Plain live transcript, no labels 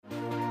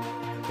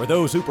For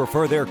those who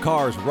prefer their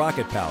car's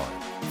rocket power,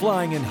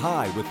 flying in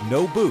high with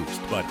no boost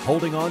but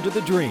holding on to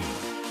the dream,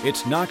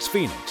 it's Nox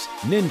Phoenix,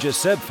 Ninja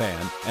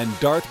Sebfan, and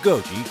Darth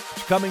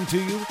Goji coming to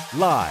you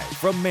live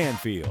from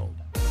Manfield.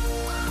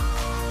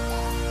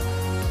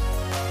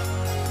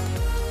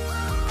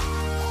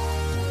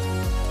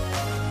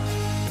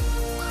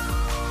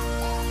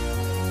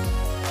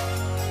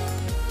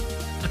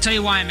 I'll tell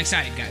you why I'm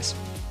excited, guys.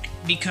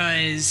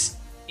 Because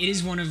it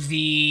is one of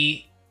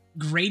the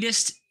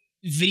greatest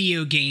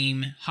video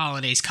game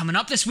holidays coming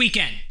up this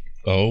weekend.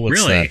 Oh, what's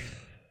really? that?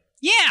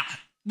 Yeah.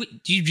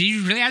 Did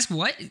you really ask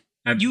what?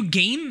 You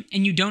game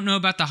and you don't know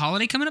about the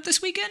holiday coming up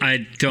this weekend?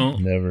 I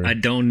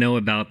don't know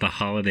about the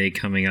holiday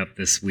coming up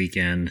this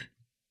weekend.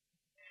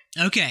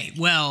 Okay,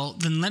 well,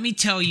 then let me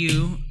tell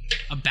you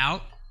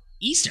about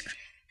Easter.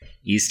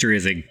 Easter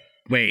is a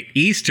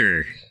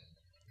Easter.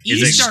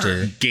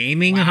 a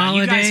gaming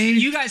holiday?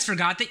 You guys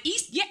forgot that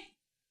Easter.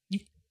 Yeah.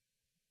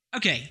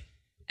 Okay.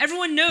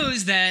 Everyone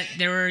knows that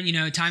there were,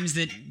 times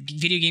that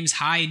video games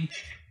hide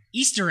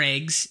Easter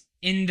eggs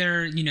in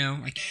their,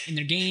 in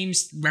their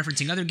games,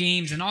 referencing other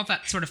games and all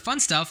that sort of fun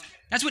stuff.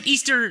 That's what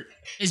Easter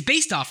is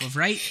based off of,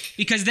 right?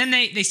 Because then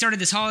they started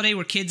this holiday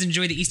where kids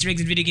enjoy the Easter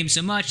eggs in video games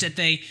so much that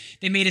they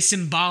made a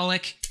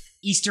symbolic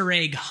Easter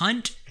egg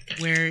hunt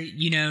where,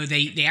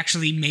 they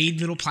actually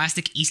made little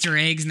plastic Easter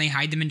eggs and they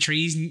hide them in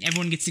trees and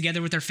everyone gets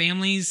together with their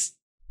families.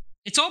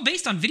 It's all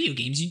based on video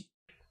games.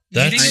 You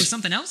think it was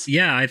something else?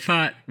 Yeah, I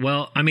thought,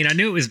 I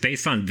knew it was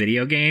based on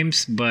video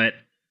games, but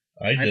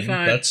I didn't.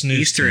 thought That's news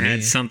Easter to me.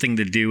 had something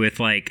to do with,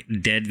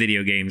 dead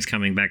video games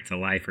coming back to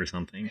life or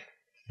something.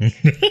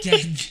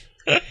 Dead.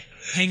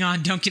 Hang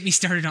on, don't get me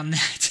started on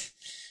that.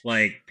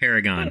 Like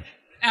Paragon.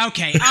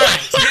 Okay, all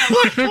right.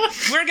 So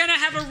we're going to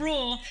have a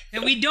rule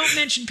that we don't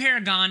mention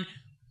Paragon.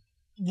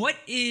 What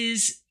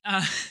is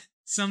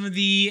some of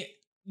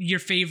your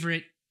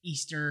favorite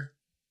Easter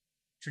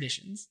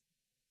traditions?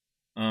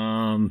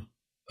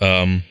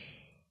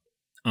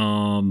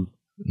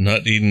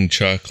 Not eating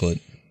chocolate.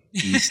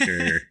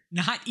 Easter.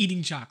 Not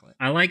eating chocolate.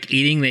 I like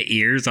eating the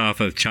ears off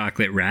of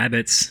chocolate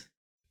rabbits.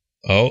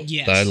 Oh,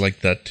 yes. I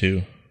like that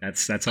too.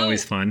 That's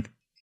always fun.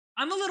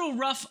 I'm a little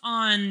rough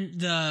on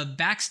the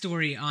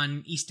backstory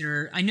on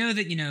Easter. I know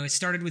that, it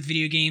started with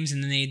video games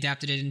and then they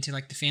adapted it into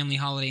the family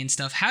holiday and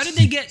stuff. How did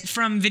they get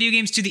from video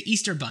games to the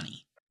Easter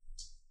Bunny?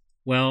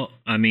 Well,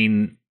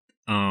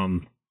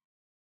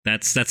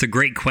 that's a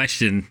great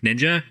question,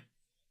 Ninja.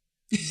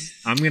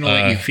 I'm going to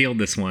let you field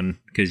this one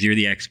because you're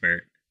the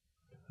expert.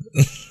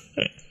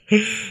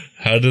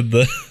 How did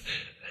the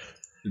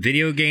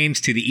video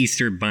games to the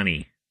Easter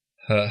Bunny?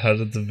 How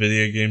did the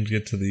video games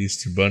get to the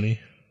Easter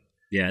Bunny?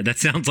 Yeah, that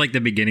sounds like the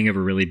beginning of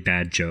a really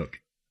bad joke.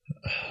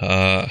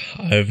 I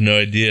have no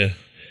idea.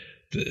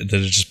 Did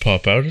it just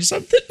pop out or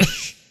something?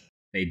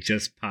 They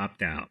just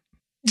popped out.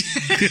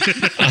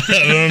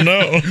 I don't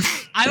know.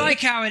 I like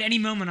how at any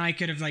moment I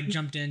could have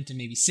jumped in to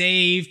maybe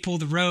save, pull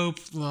the rope,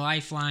 the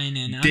lifeline,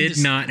 and I'm Did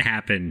just not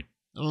happen.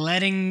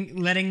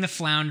 letting the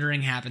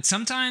floundering happen.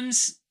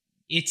 Sometimes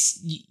it's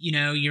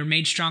you're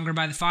made stronger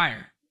by the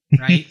fire,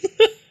 right?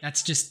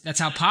 That's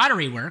how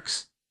pottery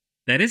works.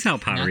 That is how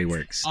pottery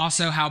works.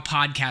 Also how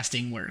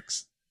podcasting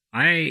works.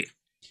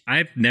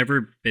 I've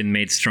never been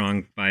made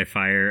strong by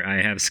fire.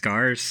 I have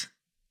scars,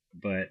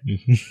 but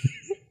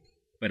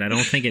I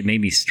don't think it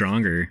made me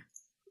stronger.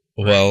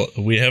 Well,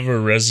 we have a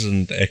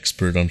resident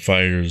expert on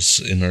fires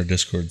in our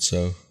Discord,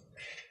 so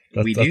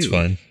that's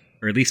fine.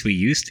 Or at least we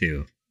used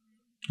to.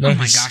 No, oh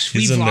my gosh,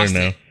 he's we've in lost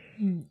there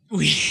it.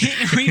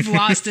 We've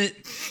lost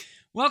it.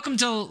 Welcome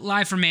to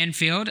Live from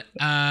Manfield,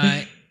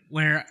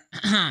 where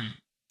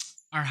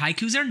our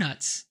haikus are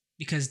nuts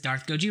because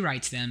Darth Goji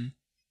writes them.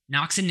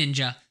 Nox and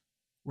Ninja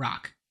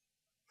rock.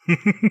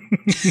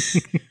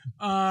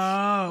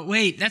 Oh,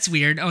 wait, that's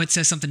weird. Oh, it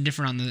says something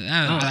different on the...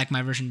 I like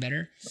my version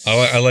better.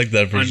 I like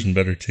that version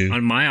better, too.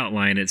 On my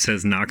outline, it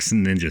says Nox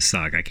and Ninja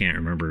suck. I can't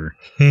remember.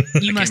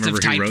 You must have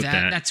typed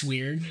that. That's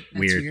weird.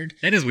 Weird.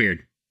 That is weird.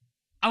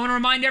 I want to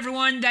remind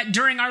everyone that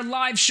during our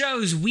live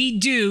shows, we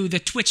do the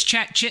Twitch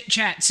chat chit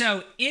chat.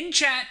 So in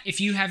chat, if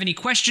you have any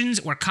questions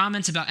or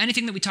comments about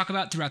anything that we talk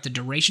about throughout the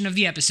duration of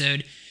the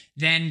episode,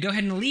 then go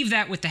ahead and leave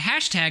that with the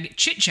hashtag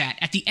chit chat.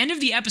 At the end of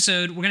the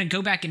episode, we're going to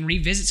go back and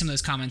revisit some of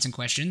those comments and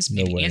questions,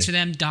 maybe answer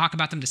them, talk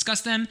about them,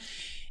 discuss them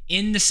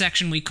in the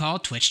section we call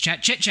Twitch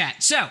chat chit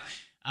chat. So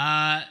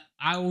I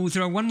will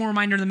throw one more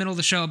reminder in the middle of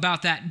the show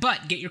about that,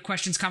 but get your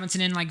questions, comments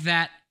in like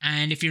that.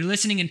 And if you're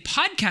listening in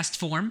podcast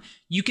form,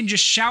 you can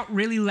just shout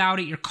really loud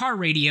at your car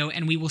radio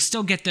and we will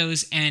still get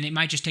those, and it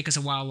might just take us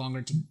a while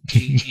longer to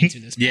answer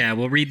this. Yeah,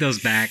 we'll read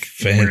those back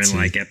when we're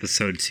in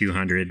episode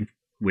 200,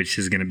 which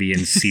is going to be in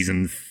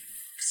season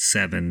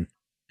 7.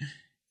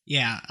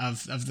 Yeah,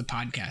 of the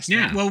podcast.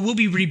 Yeah. Right? Well, we'll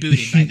be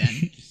rebooted by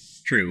then.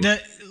 True.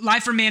 The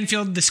Live for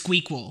Manfield, the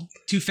squeakquel.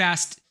 Too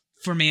fast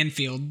for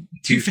Manfield.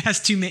 Too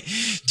fast to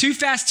Manfield. Too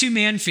fast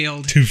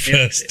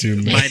to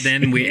Manfield. By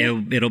then,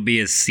 it'll be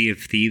a Sea of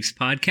Thieves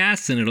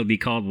podcast, and it'll be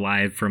called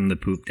Live from the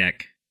Poop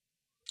Deck.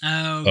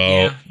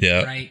 Oh,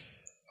 yeah. Right.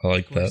 I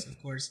like that.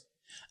 Of course.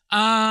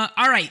 All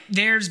right,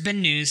 there's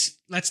been news.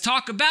 Let's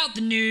talk about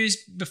the news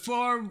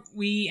before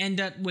we end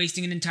up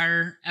wasting an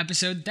entire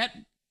episode. That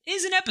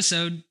is an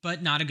episode,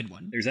 but not a good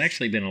one. There's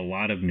actually been a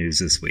lot of news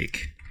this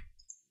week.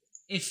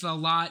 If a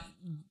lot...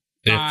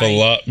 If a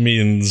lot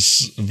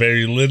means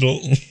very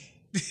little.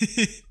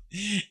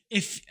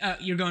 If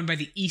you're going by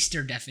the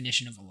Easter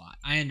definition of a lot.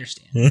 I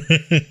understand.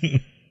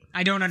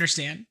 I don't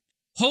understand.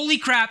 Holy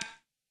crap.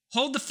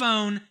 Hold the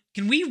phone.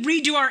 Can we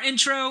redo our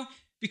intro?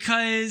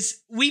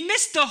 Because we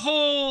missed the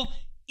whole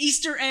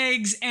Easter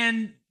eggs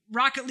and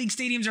Rocket League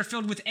stadiums are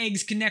filled with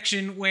eggs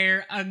connection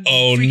where a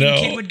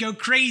kid would go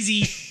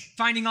crazy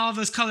finding all of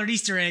those colored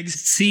Easter eggs.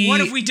 See, what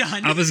have we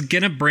done? I was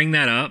going to bring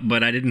that up,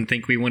 but I didn't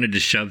think we wanted to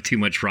shove too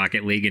much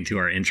Rocket League into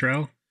our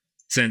intro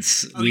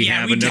since we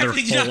have another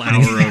whole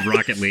hour of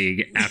Rocket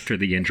League after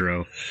the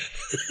intro.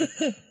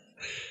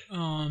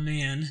 Oh,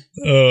 man.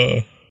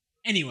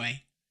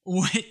 Anyway,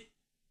 what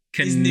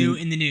is new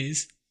in the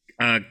news?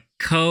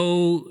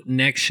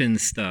 Connection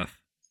stuff.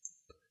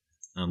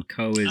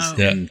 Co is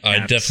yeah.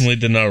 I definitely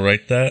did not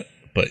write that,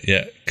 but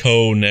yeah,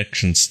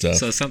 connection stuff.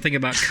 So something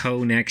about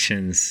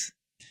connections.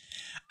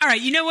 All right,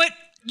 you know what?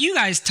 You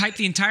guys type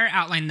the entire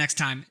outline next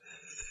time.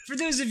 For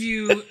those of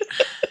you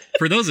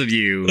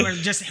who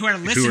are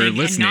listening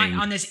and not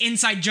on this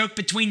inside joke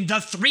between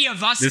the three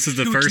of us, this is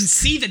the who first, can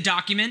see the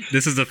document.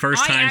 This is the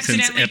first time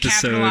since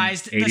episode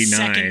 89 the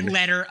second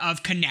letter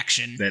of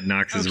connection that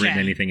Knox has written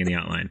anything in the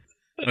outline.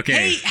 Okay.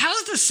 Hey,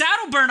 how's the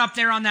saddle burn up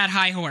there on that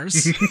high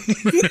horse?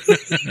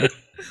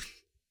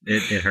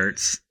 It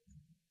hurts.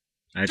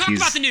 Talk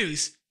about the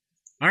news.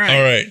 All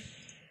right.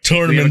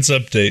 Tournaments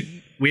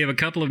update. We have a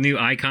couple of new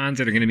icons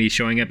that are going to be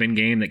showing up in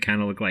game that kind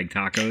of look like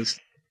tacos.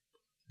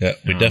 Yeah,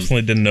 we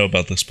definitely didn't know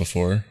about this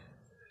before.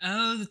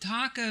 Oh, the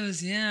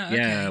tacos, yeah. Okay.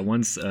 Yeah,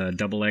 one's a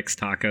double X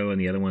taco and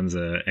the other one's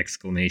a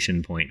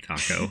exclamation point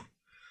taco.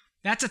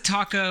 That's a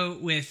taco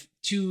with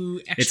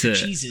 2 extra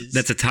cheeses.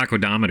 That's a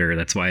tacodometer.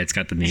 That's why it's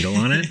got the needle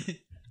on it.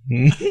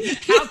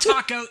 How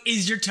taco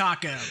is your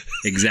taco?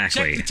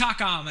 Exactly. Check the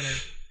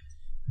tachometer.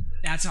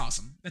 That's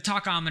awesome. The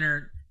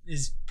tachometer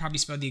is probably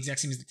spelled the exact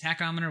same as the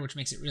tachometer, which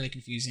makes it really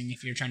confusing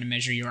if you're trying to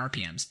measure your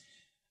RPMs.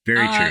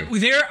 Very true.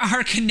 There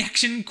are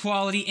connection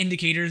quality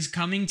indicators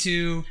coming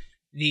to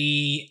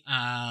the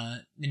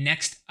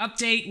next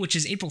update, which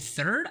is April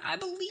 3rd, I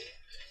believe.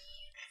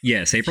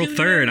 Yes, April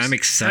 3rd. I'm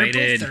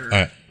excited. April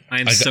 3rd.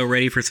 I'm so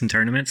ready for some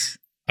tournaments.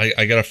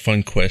 I got a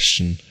fun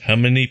question. How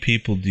many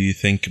people do you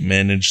think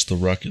manage the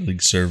Rocket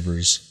League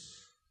servers?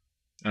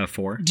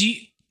 4.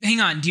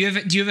 Hang on. Do you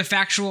have a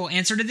factual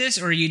answer to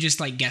this, or are you just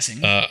like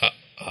guessing?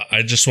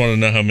 I just want to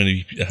know how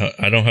many.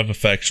 I don't have a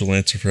factual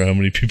answer for how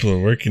many people are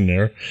working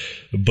there,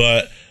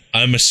 but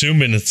I'm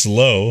assuming it's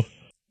low.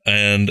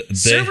 And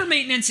server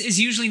maintenance is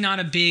usually not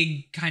a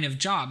big kind of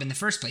job in the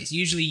first place.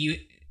 Usually,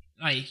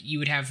 you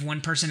would have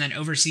one person that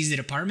oversees the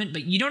department,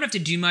 but you don't have to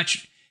do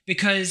much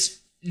because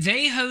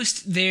they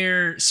host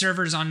their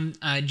servers on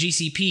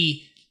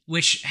GCP,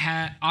 which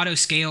auto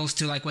scales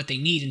to like what they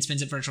need and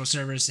spins up virtual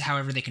servers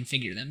however they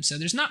configure them. So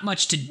there's not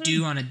much to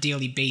do on a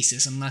daily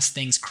basis unless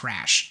things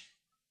crash.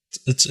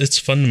 It's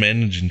fun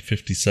managing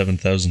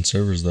 57,000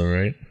 servers, though,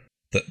 right?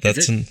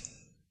 That's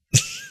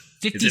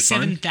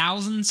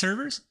 57,000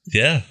 servers?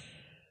 Yeah.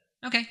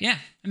 Okay, yeah.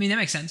 I mean, that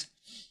makes sense.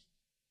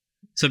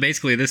 So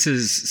basically, this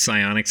is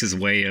Psyonix's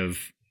way of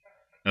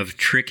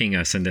tricking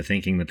us into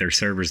thinking that their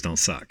servers don't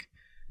suck.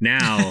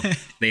 Now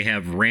they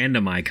have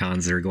random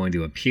icons that are going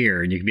to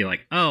appear, and you can be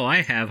like, "Oh,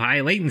 I have high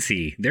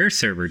latency. Their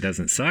server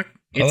doesn't suck."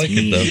 I like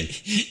it though.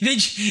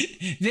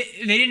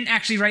 They didn't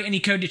actually write any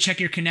code to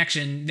check your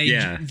connection.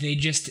 They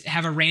just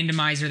have a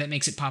randomizer that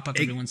makes it pop up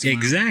every once in a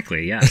while.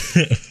 Exactly, yeah.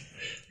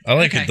 I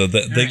like it though.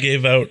 They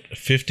gave out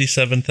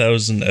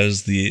 57,000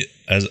 as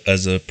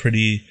a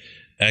pretty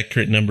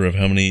accurate number of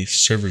how many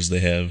servers they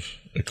have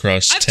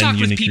across 10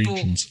 unique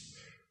regions.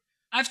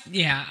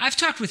 I've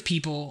talked with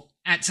people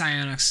at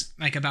Psyonix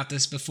about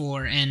this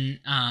before, and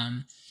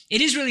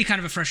it is really kind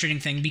of a frustrating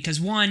thing because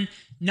one,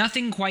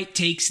 nothing quite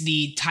takes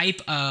the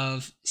type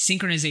of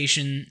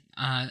synchronization,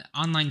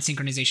 online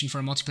synchronization for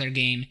a multiplayer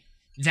game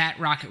that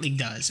Rocket League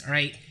does. All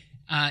right,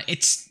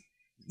 it's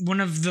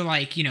one of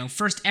the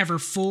first ever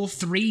full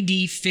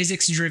 3D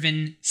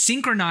physics-driven,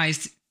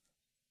 synchronized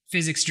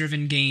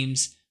physics-driven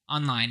games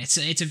online. It's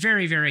a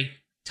very, very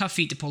tough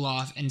feat to pull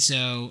off, and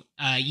so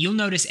you'll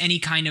notice any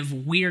kind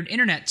of weird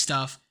internet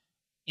stuff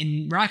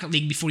in Rocket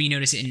League before you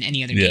notice it in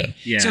any other game.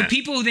 Yeah. So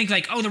people who think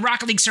the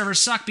Rocket League servers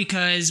suck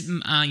because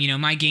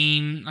my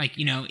game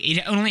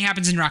it only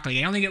happens in Rocket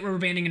League. I only get rubber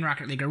banding in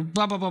Rocket League or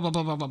blah blah blah blah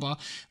blah blah blah blah.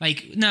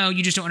 No,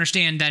 you just don't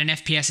understand that an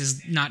FPS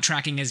is not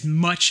tracking as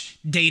much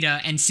data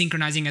and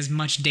synchronizing as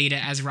much data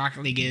as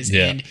Rocket League is.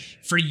 Yeah. And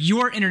for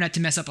your internet to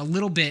mess up a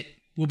little bit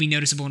will be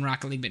noticeable in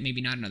Rocket League, but maybe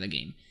not another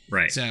game.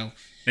 Right. So,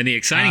 and the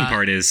exciting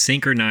part is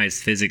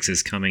synchronized physics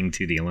is coming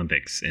to the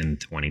Olympics in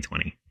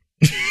 2020.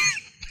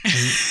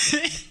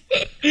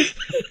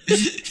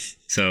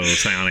 So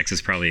Psyonix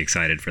is probably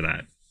excited for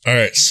that. All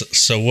right.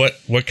 So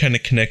what kind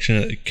of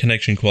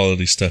connection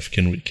quality stuff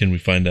can we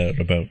find out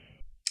about?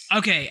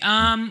 Okay.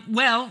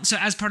 Well, so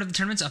as part of the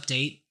tournament's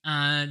update,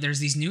 there's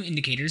these new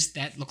indicators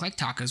that look like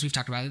tacos. We've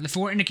talked about it. The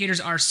 4 indicators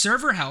are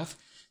server health.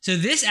 So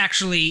this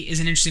actually is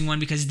an interesting one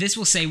because this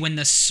will say when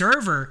the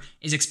server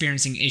is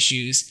experiencing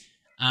issues,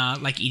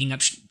 like eating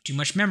up too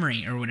much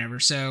memory or whatever.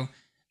 So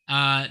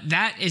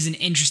that is an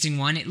interesting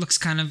one. It looks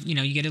kind of,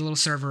 you get a little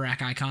server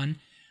rack icon.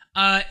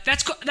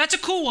 That's a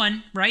cool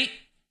one, right?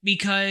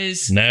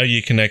 Because now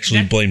you can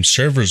actually blame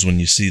servers when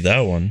you see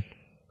that one.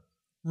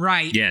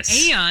 Right.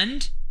 Yes.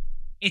 And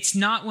it's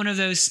not one of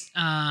those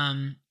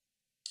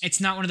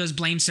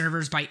blame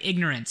servers by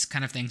ignorance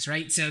kind of things,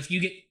 right? So if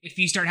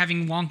you start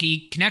having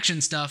wonky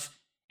connection stuff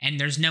and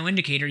there's no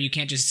indicator, you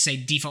can't just say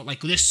default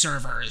like this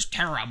server is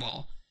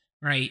terrible,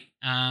 right?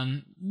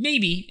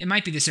 Maybe it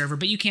might be the server,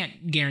 but you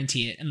can't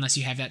guarantee it unless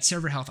you have that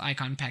server health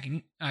icon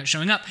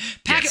showing up.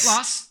 Packet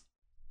loss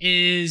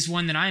is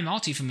one that I'm all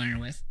too familiar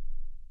with.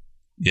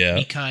 Yeah.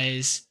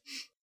 Because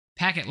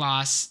packet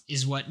loss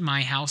is what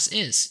my house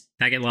is.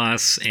 Packet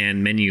loss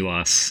and menu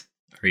loss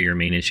are your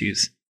main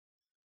issues.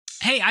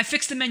 Hey, I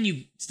fixed the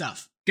menu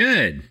stuff.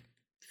 Good.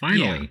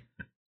 Finally.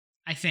 Yeah,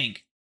 I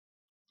think.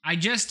 I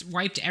just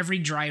wiped every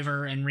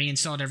driver and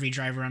reinstalled every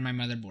driver on my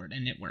motherboard,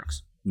 and it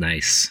works.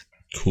 Nice.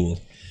 Cool.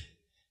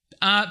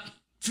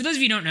 For those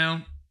of you who don't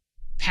know,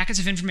 packets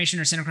of information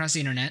are sent across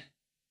the internet.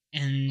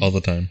 And all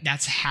the time.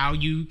 That's how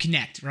you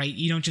connect, right?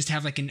 You don't just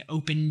have like an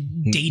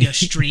open data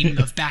stream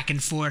of back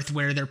and forth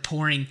where they're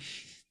pouring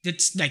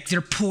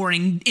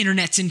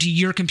internets into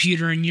your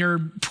computer and you're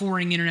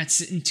pouring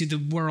internets into the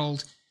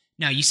world.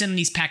 No, you send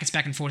these packets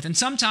back and forth, and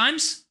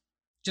sometimes,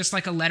 just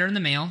like a letter in the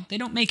mail, they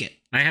don't make it.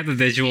 I have a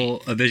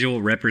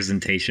visual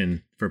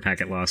representation for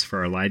packet loss for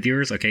our live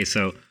viewers. Okay,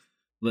 so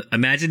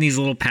imagine these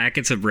little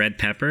packets of red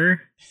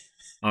pepper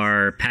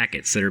are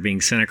packets that are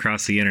being sent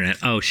across the internet.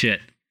 Oh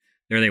shit,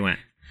 there they went.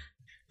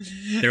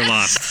 They're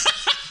lost.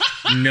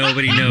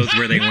 Nobody knows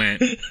where they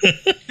went.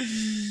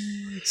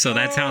 So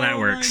that's how that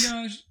works. Oh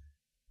my gosh.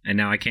 And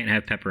now I can't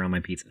have pepper on my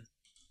pizza.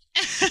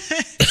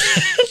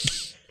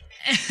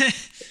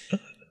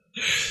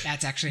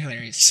 That's actually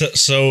hilarious.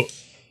 So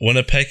when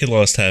a packet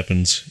loss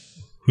happens,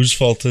 whose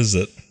fault is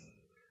it?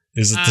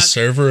 Is it the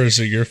server or is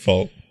it your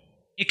fault?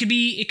 It could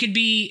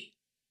be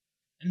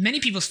many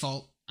people's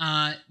fault.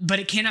 But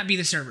it cannot be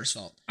the server's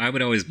fault. I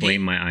would always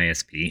blame my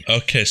ISP.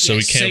 Okay, so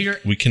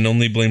we can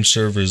only blame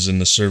servers in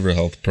the server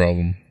health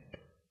problem.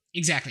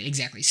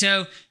 Exactly.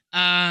 So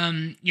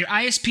your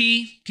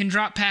ISP can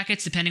drop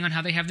packets depending on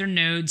how they have their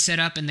nodes set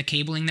up and the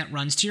cabling that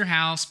runs to your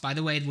house. By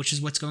the way, which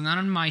is what's going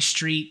on my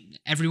street.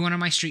 Everyone on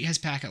my street has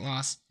packet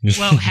loss.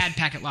 Well, had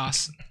packet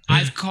loss.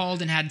 I've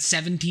called and had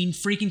 17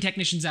 freaking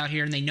technicians out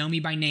here, and they know me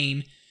by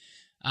name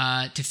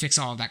to fix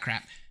all of that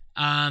crap.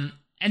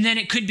 And then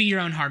it could be your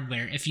own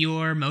hardware. If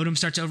your modem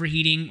starts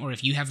overheating or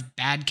if you have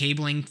bad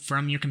cabling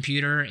from your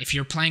computer, if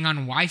you're playing on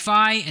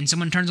Wi-Fi and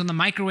someone turns on the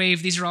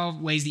microwave, these are all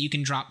ways that you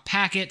can drop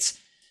packets.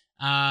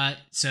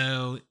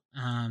 So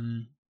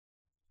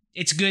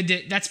it's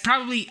good that's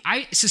probably,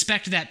 I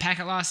suspect that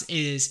packet loss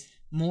is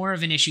more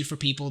of an issue for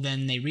people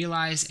than they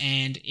realize.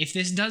 And if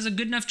this does a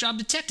good enough job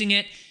detecting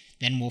it,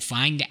 then we'll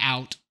find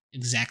out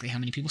exactly how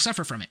many people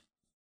suffer from it.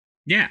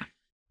 Yeah.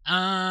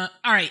 All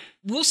right.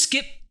 We'll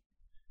skip.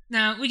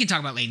 Now, we can talk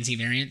about latency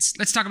variants.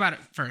 Let's talk about it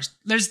first.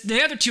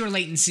 The other two are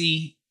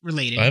latency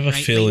related. I have a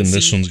feeling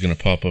this one's going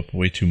to pop up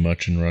way too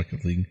much in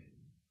Rocket League.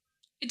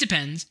 It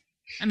depends.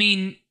 I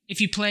mean, if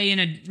you play in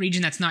a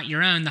region that's not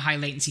your own, the high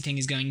latency thing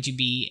is going to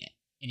be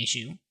an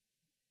issue.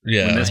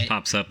 Yeah. When this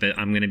pops up,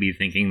 I'm going to be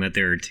thinking that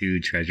there are 2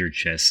 treasure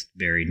chests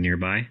buried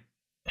nearby.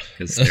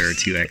 Because there are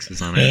 2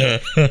 X's on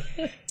it.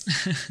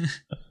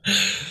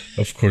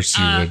 Of course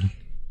you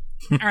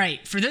would. All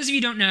right. For those of you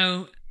who don't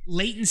know,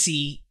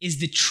 latency is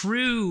the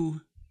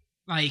true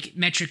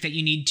metric that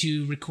you need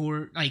to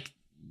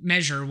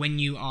measure when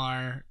you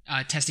are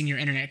testing your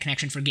internet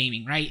connection for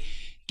gaming, right?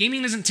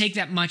 Gaming doesn't take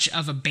that much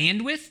of a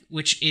bandwidth,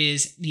 which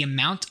is the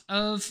amount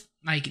of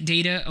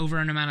data over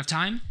an amount of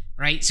time,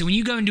 right? So when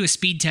you go and do a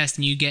speed test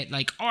and you get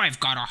I've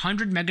got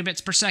 100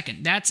 megabits per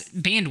second, that's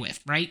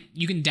bandwidth, right?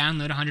 You can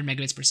download 100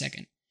 megabits per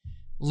second.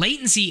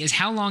 Latency is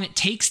how long it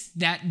takes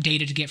that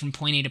data to get from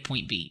point A to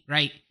point B,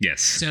 right?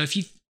 Yes. So if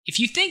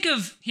you think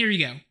of, here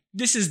you go.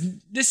 This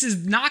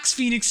is Nox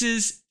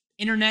Phoenix's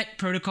internet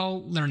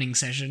protocol learning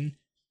session.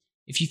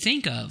 If you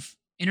think of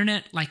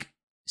internet like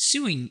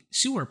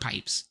sewer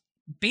pipes,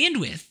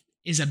 bandwidth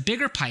is a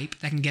bigger pipe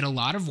that can get a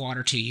lot of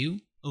water to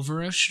you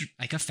over a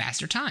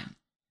faster time.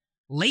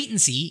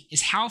 Latency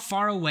is how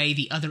far away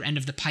the other end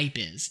of the pipe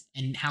is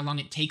and how long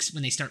it takes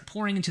when they start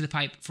pouring into the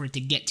pipe for it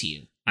to get to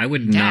you. I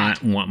would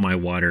not want my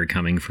water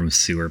coming from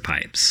sewer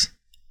pipes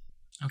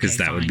because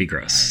that would be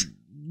gross.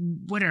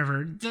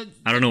 Whatever.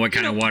 I don't know what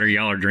kind of water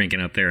y'all are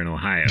drinking up there in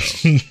Ohio.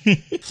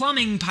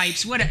 Plumbing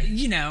pipes,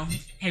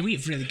 hey, we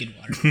have really good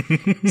water.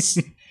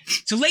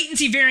 So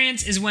latency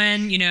variance is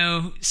when,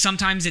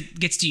 sometimes it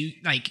gets to you,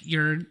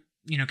 your,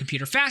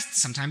 computer fast.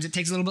 Sometimes it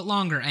takes a little bit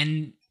longer.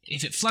 And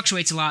if it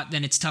fluctuates a lot,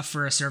 then it's tough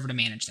for a server to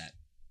manage that.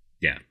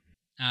 Yeah.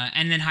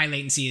 And then high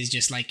latency is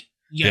just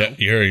Yeah,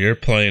 you're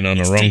playing on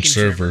the wrong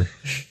server.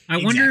 I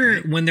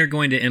wonder when they're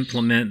going to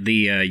implement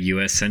the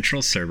U.S.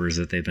 Central servers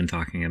that they've been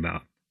talking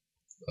about.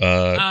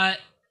 I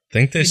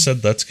think they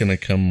said that's going to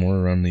come more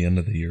around the end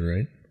of the year,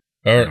 right?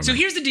 So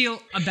here's the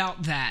deal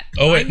about that.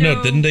 Oh wait,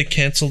 no, didn't they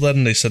cancel that?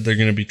 And they said they're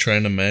going to be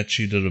trying to match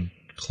you to the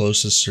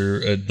closest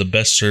the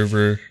best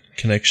server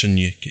connection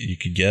you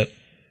could get.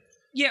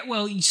 Yeah,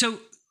 well, so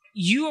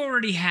you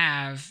already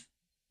have.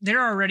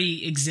 There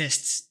already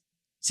exists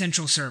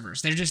central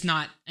servers. They're just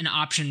not an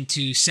option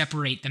to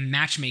separate the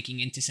matchmaking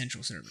into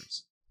central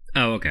servers.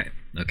 Oh, okay.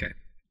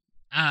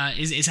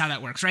 Is how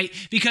that works, right?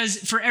 Because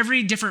for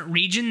every different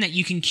region that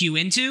you can queue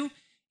into,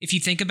 if you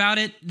think about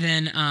it,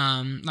 then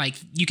like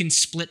you can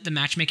split the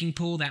matchmaking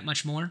pool that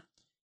much more.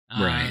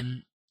 Right.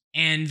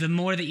 And the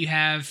more that you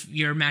have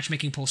your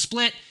matchmaking pool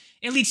split,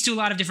 it leads to a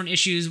lot of different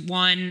issues.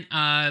 One,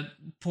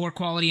 poor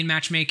quality in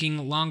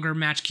matchmaking, longer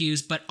match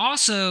queues, but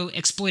also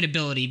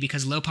exploitability,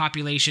 because low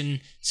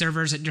population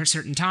servers at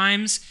certain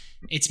times,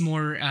 it's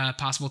more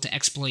possible to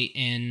exploit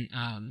and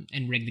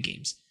rig the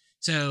games.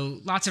 So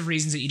lots of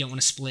reasons that you don't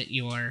want to split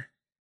your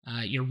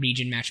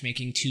region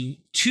matchmaking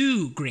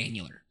too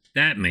granular.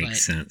 That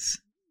makes sense.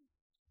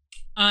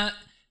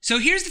 So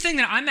here's the thing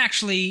that I'm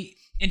actually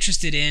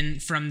interested in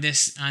from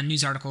this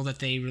news article that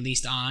they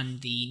released on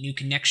the new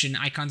connection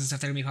icons and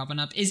stuff that are going to be popping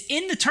up is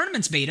in the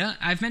tournaments beta.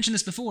 I've mentioned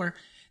this before.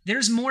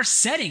 There's more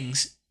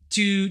settings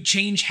to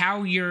change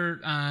how your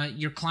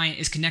client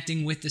is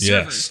connecting with the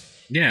servers.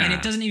 Yeah. And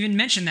it doesn't even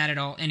mention that at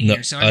all in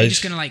here. So are they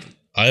just going to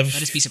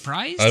let us be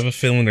surprised? I have a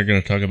feeling they're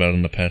going to talk about it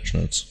in the patch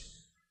notes.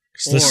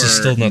 Because this is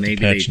still not the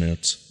patch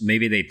notes.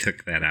 Maybe they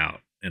took that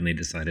out and they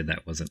decided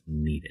that wasn't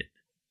needed.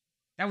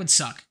 That would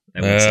suck.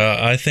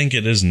 I think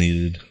it is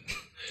needed.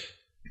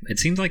 It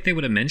seems like they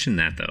would have mentioned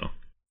that, though.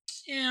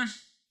 Yeah.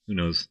 Who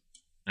knows?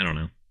 I don't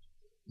know.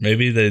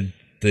 Maybe they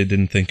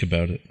didn't think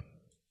about it.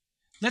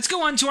 Let's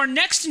go on to our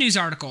next news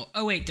article.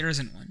 Oh, wait, there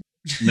isn't one.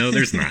 No,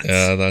 there's not.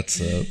 Yeah, that's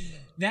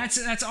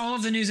That's all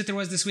of the news that there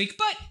was this week.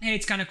 But, hey,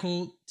 it's kind of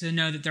cool to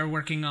know that they're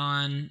working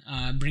on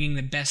bringing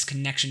the best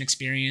connection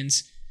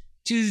experience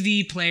to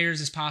the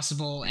players as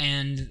possible.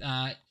 And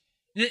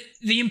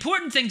the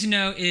important thing to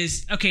know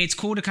is, okay, it's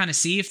cool to kind of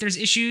see if there's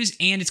issues,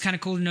 and it's kind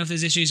of cool to know if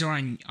those issues are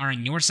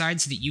on your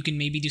side so that you can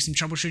maybe do some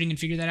troubleshooting and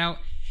figure that out.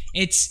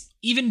 It's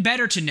even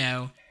better to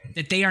know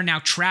that they are now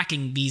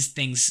tracking these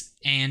things,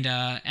 and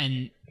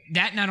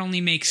that not only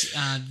makes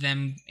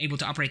them able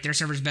to operate their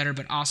servers better,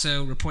 but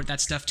also report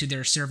that stuff to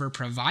their server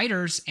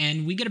providers,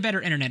 and we get a better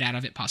internet out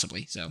of it,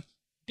 possibly. So,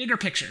 bigger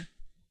picture.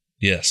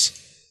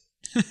 Yes.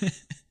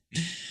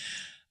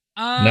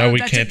 Now we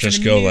can't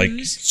just go like,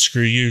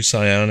 screw you,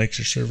 Psyonix,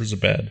 your servers are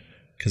bad,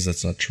 because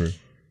that's not true.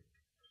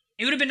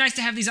 It would have been nice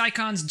to have these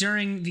icons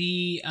during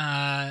the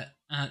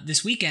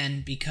this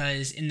weekend,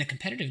 because in the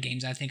competitive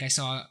games, I think I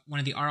saw one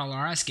of the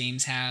RLRS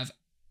games have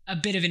a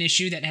bit of an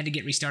issue that had to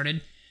get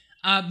restarted.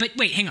 But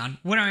wait, hang on.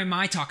 What am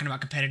I talking about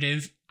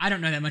competitive? I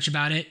don't know that much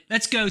about it.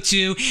 Let's go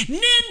to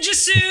Ninja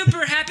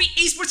Super Happy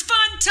Esports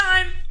Fun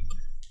Time.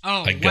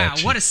 Oh, wow.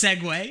 What a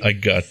segue. I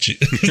got you.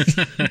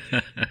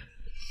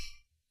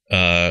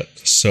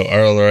 So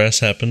RLRS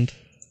happened.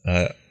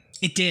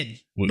 It did.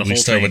 We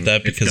start with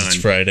that because it's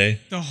Friday.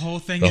 The whole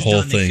thing is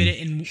done. They fit it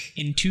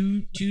in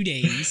two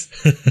days.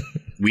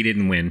 We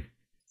didn't win.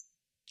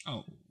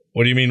 Oh.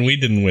 What do you mean we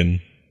didn't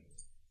win?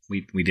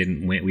 We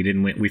didn't win. We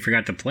didn't win. We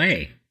forgot to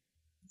play.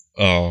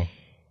 Oh.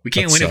 We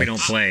can't win if we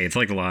don't play. It's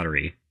like the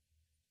lottery.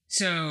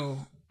 So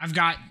I've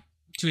got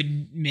to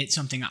admit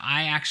something.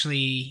 I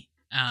actually,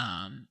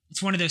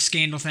 it's one of those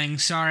scandal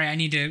things. Sorry, I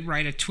need to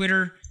write a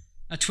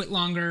twit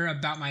longer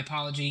about my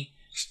apology.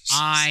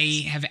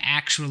 I have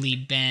actually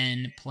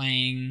been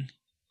playing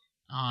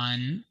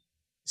on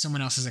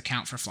someone else's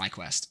account for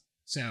FlyQuest.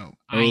 So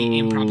I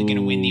am probably going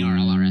to win the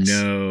RLRS.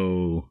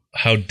 No.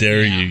 How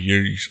dare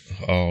you?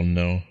 Oh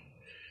no.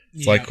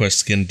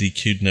 FlyQuest's getting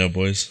DQ'd now,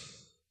 boys.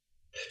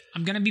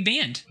 I'm going to be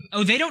banned.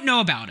 Oh, they don't know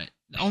about it.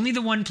 Only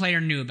the one player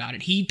knew about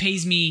it. He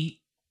pays me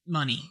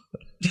money.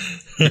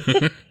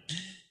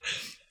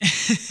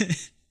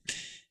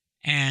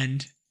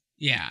 And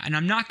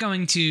I'm not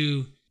going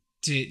to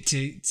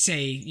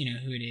say,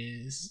 who it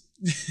is.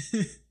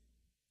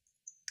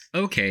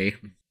 Okay.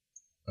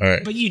 All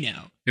right. But you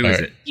know. Who is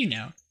it? You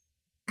know.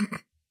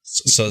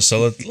 So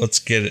let's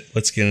get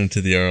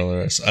into the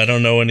RLRS. I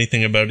don't know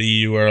anything about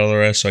EU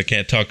RLRS, so I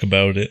can't talk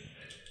about it.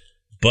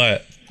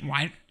 But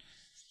why?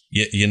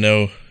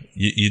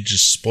 You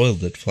just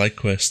spoiled it.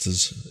 FlyQuest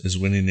is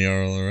winning the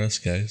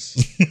RLRS, guys.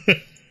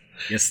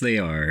 Yes, they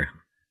are.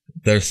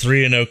 They're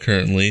 3-0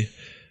 currently,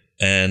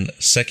 and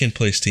second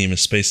place team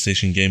is Space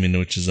Station Gaming,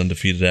 which is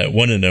undefeated at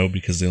 1-0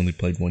 because they only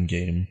played one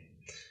game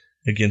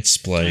against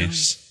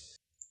Splice,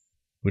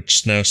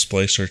 which now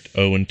Splice are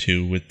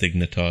 0-2 with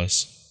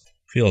Dignitas.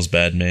 Feels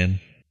bad, man.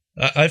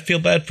 I feel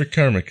bad for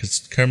Karma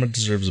because Karma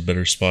deserves a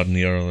better spot in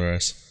the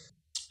RLRS.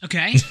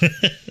 Okay.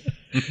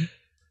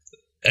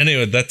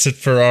 Anyway, that's it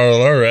for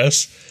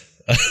RLRS.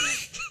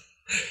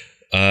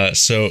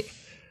 So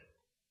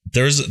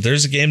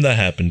there's a game that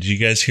happened. Did you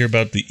guys hear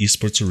about the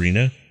Esports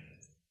Arena?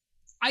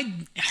 I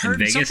heard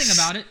Vegas? something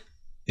about it.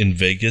 In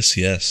Vegas,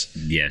 yes.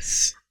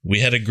 Yes.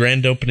 We had a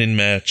grand opening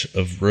match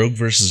of Rogue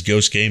versus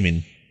Ghost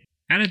Gaming.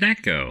 How did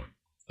that go?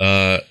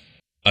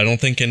 I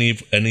don't think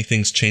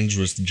anything's changed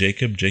with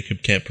Jacob.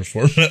 Jacob can't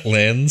perform at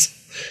LANs,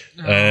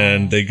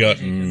 and they got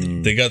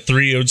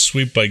 3-0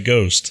 sweep by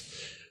Ghost.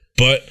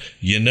 But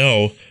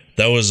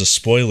that was a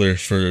spoiler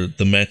for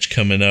the match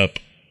coming up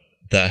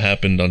that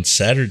happened on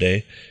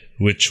Saturday,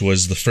 which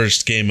was the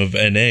first game of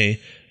NA,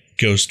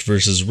 Ghost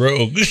versus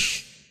Rogue.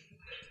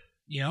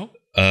 Yep.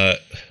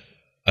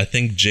 I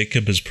think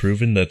Jacob has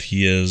proven that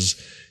he is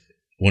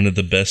one of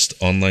the best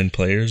online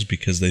players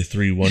because they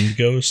 3-1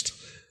 Ghost.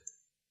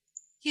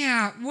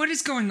 Yeah, what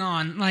is going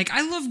on? Like,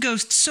 I love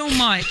Ghost so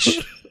much.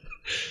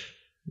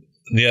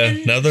 Yeah,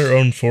 And now they're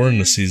 0-4 in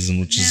the season,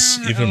 which is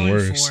They're even 0-4.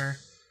 worse.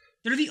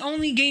 They're the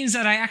only games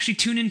that I actually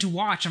tune in to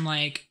watch. I'm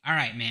like, all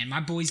right, man,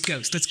 my boy's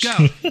Ghost. Let's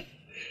go.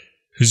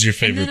 Who's your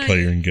favorite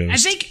player in Ghost? I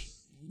think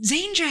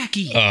Zane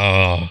Jackie.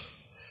 Ah,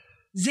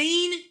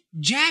 Zane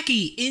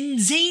Jackie in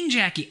Zane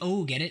Jackie.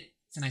 Oh, get it?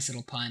 It's a nice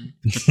little pun.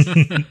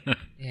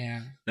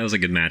 Yeah. That was a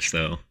good match,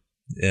 though.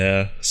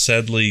 yeah.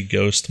 Sadly,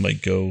 Ghost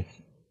might go.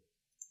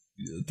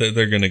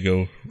 They're gonna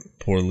go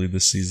poorly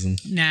this season.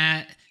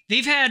 Nah,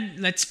 they've had,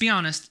 let's be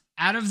honest,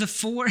 out of the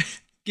 4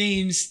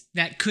 games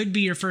that could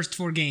be your first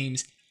 4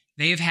 games,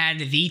 they've had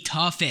the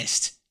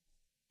toughest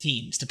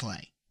teams to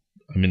play.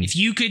 I mean, If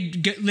you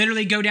could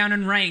literally go down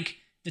and rank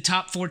the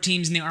top 4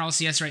 teams in the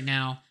RLCS right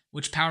now,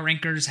 which Power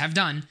Rankers have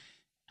done,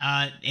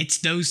 it's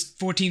those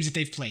 4 teams that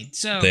they've played.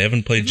 So they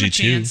haven't played give them a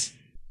G2. chance.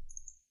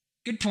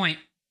 Good point.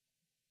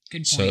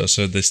 Good point.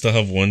 So they still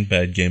have one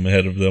bad game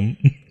ahead of them.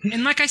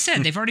 And like I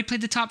said, they've already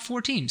played the top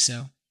 4 teams,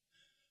 so.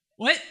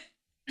 What?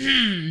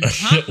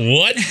 Huh?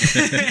 What?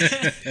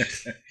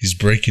 He's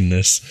breaking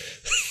this.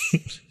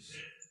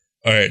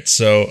 All right,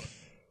 so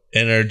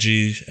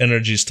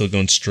NRG is still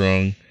going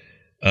strong.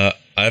 I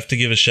have to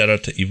give a shout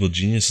out to Evil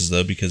Geniuses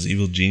though, because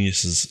Evil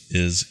Geniuses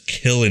is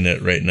killing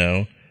it right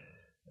now,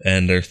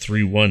 and they're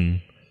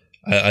 3-1.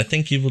 I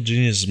think Evil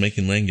Genius is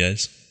making lane,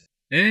 guys.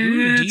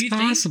 Ooh, do It's you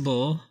think? It's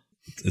possible.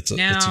 a it's a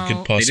Now, good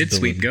They possibility. did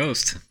sweep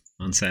Ghost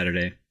on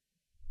Saturday.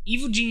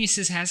 Evil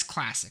Geniuses has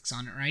classics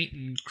on it, right?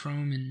 And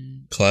Chrome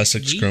and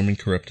Classics, G? Chrome, and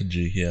Corrupted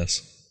G.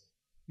 Yes.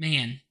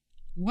 Man,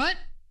 what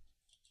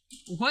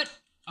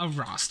a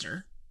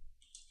roster.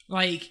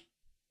 Like,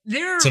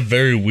 they're... It's a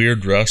very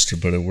weird roster,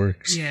 but it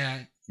works.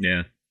 yeah.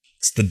 Yeah.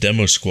 It's the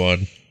demo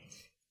squad.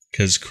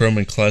 Because Chrome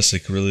and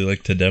Classic really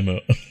like to demo.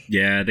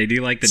 Yeah, they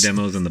do like the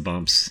demos and the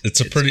bumps.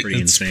 It's pretty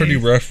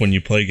insane. rough when you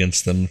play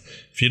against them.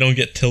 If you don't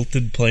get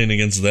tilted playing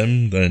against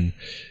them, then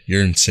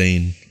you're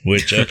insane.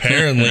 Which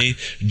apparently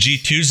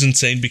G2's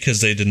insane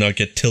because they did not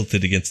get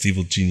tilted against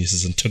Evil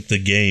Geniuses and took the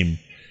game.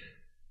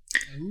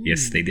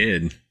 Yes, they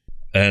did.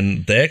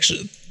 And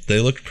they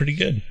looked pretty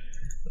good.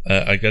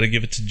 I got to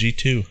give it to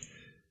G2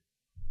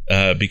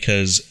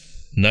 because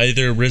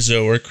neither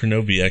Rizzo or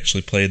Kronovi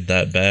actually played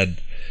that bad.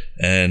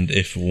 And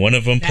if one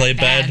of them play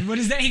bad, What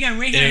is that? Hang on,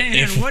 wait,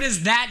 hang on. What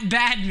does that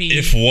bad mean?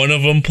 if one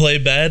of them play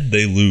bad,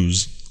 they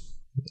lose.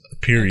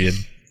 Period.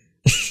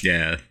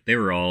 Yeah, they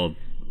were all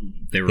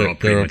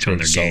pretty much on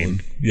their game.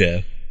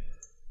 Yeah,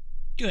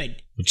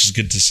 Good. which is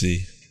good to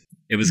see.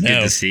 It was good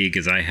Now- to see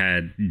because I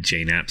had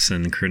Jnaps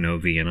and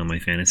Kronovi in on my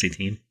fantasy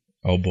team.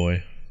 Oh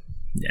boy.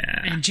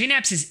 Yeah. And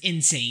Jnaps is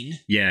insane.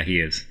 Yeah,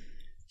 he is.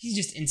 He's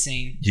just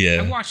insane.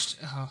 Yeah. I watched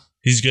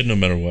He's good no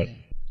matter what.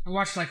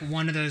 like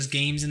one of those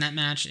games in that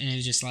match, and it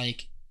was just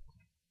like,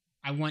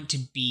 I want to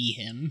be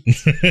him.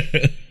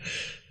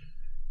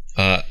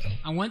 I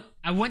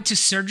want to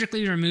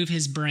surgically remove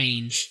his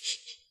brain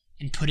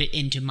and put it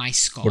into my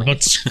skull. What about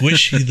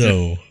Squishy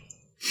though?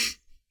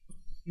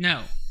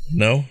 No.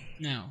 No?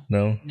 No.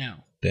 No? No.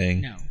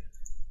 Dang. No.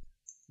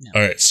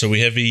 Alright, so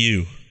we have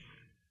EU.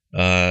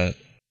 I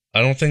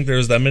don't think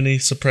there's that many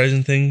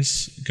surprising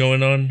things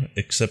going on,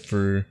 except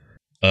for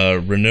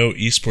Renault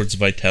Esports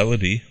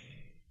Vitality.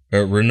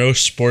 Or Renault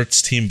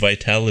Sports Team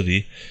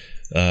Vitality.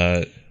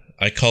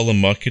 I call them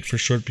Mocket for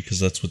short because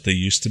that's what they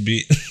used to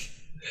be.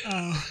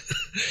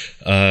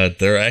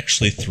 They're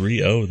actually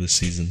 3-0 this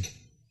season.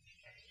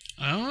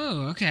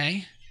 Oh,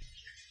 okay.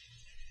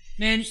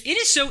 Man, it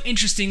is so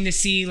interesting to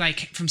see,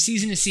 like, from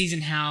season to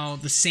season, how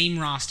the same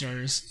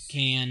rosters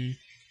can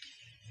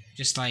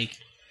just, like,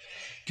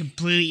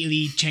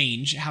 completely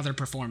change how they're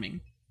performing.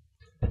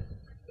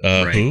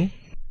 Right. Who?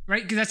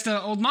 Right? Because that's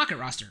the old Mocket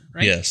roster,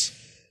 right? Yes.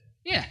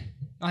 Yeah.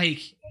 Like,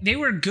 they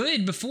were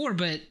good before,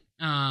 but...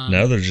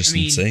 Now they're just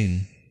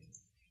insane.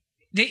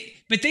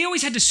 But they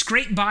always had to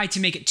scrape by to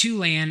make it to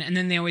LAN, and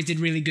then they always did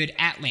really good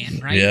at LAN,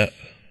 right? Yeah.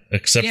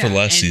 Except for Yeah,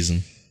 last and-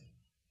 season.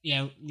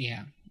 Yeah,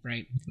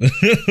 right.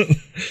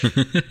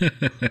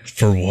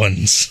 For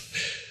once.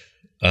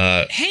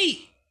 Hey,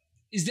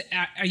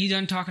 are you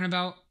done talking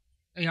about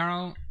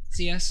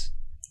ARLCS?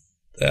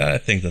 I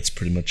think that's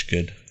pretty much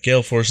good.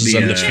 Gale Force is The,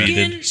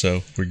 undefeated, Chicken.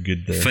 so we're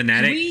good there.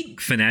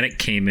 Fnatic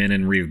came in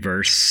and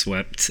reverse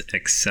swept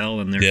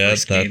Excel in their Yeah,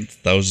 first game.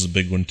 that was a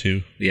big one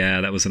too.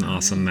 Yeah, that was an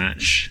awesome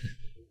match.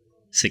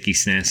 Sicky,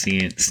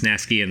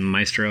 Snasky, and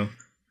Maestro.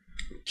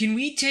 Can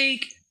we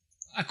take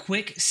a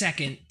quick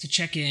second to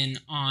check in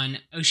on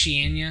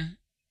Oceania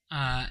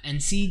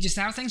and see just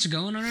how things are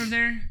going on over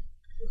there?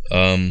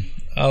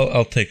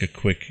 I'll take a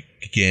quick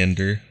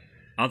gander.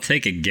 I'll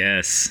take a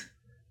guess.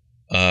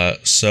 So I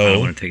don't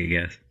want to take a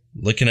guess.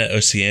 Looking at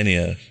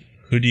Oceania,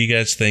 who do you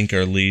guys think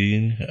are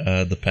leading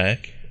the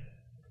pack?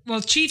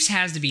 Well, Chiefs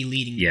has to be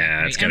leading.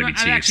 Yeah, it's gotta be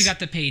I've actually Chiefs. got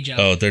the page up.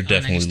 Oh, they're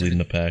definitely leading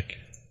the pack.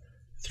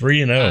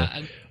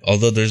 3-0.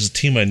 Although there's a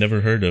team I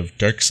never heard of,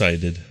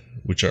 Darksided,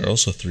 which are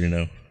also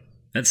 3-0.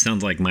 That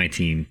sounds like my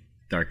team,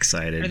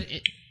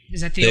 Darksided.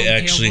 Is that the old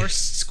Pale Horse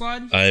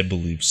squad? I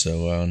believe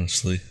so,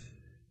 honestly.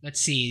 Let's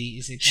see.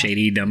 Is it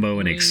Shady, Dumbo,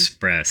 and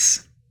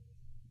Express.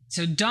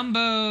 So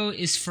Dumbo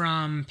is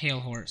from Pale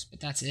Horse, but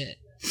that's it.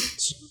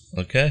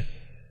 Okay.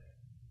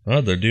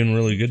 Oh, they're doing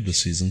really good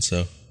this season,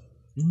 so.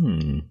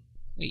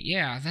 Wait,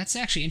 yeah, that's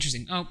actually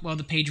interesting. Oh, well,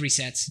 the page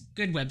resets.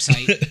 Good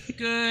website.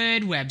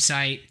 Good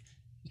website.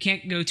 You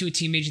can't go to a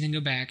team page and then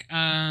go back.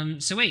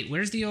 So wait,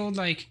 where's the old,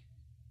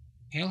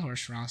 Pale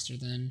Horse roster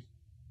then?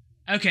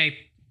 Okay,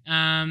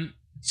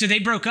 so they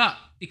broke up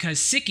because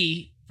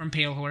Sicky from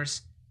Pale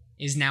Horse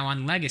is now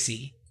on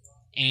Legacy.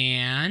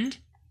 And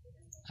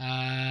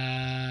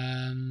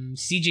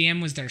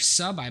CJM was their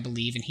sub, I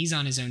believe, and he's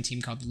on his own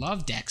team called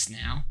Love Decks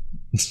now.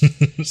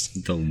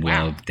 The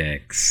Love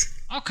Decks.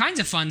 All kinds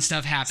of fun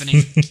stuff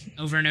happening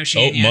over in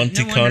Oceania. Oh,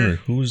 Monty Connor.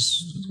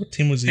 What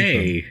team was he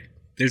Hey, from?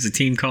 there's a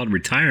team called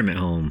Retirement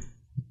Home.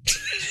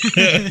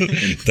 They're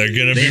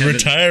going to be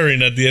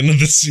retiring at the end of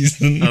the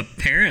season.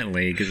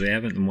 Apparently, because they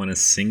haven't won a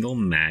single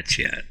match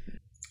yet.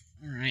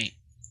 All right.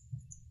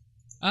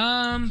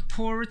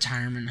 Poor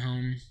Retirement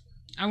Home.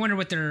 I wonder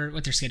what their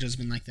schedule's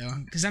been like though,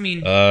 because I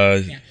mean,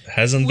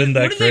 hasn't been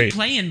that great. What do they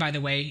play in, by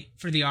the way,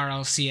 for the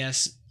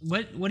RLCS?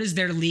 What is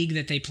their league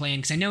that they play in?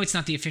 Because I know it's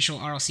not the official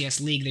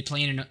RLCS league. They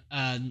play in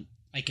a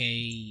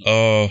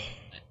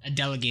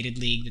delegated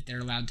league that they're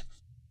allowed to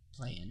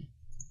play in.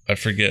 I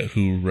forget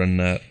who run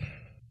that.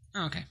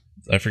 Oh, okay.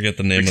 I forget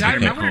the name of the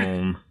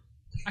Home.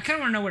 I kind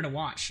of want to know where to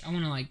watch. I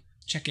want to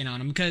check in on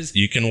them because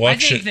you can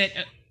watch it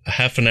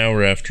half an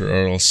hour after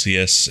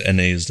RLCS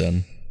NA is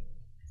done.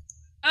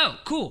 Oh,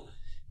 cool.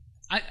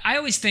 I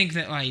always think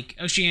that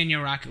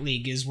Oceania Rocket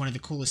League is one of the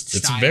coolest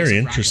styles. It's very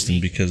of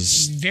interesting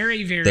because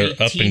very, very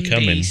they're up and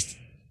coming.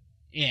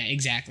 Yeah,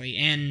 exactly.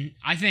 And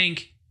I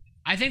think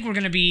we're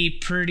going to be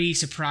pretty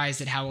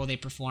surprised at how well they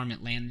perform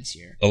at LAN this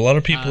year. A lot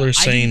of people are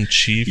saying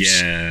Chiefs.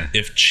 Yeah.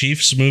 If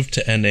Chiefs moved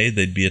to NA,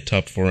 they'd be a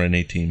top 4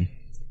 NA team.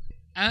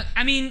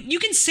 I mean, you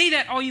can say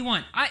that all you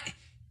want.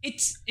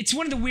 It's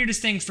one of the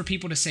weirdest things for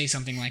people to say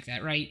something like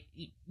that, right?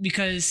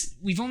 Because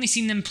we've only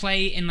seen them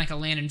play in a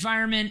LAN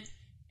environment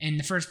in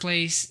the first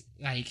place,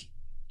 and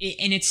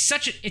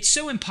it's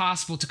so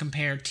impossible to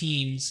compare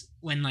teams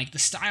when the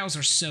styles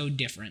are so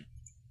different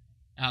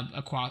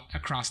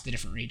across the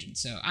different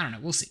regions. So I don't know,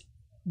 we'll see.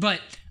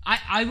 But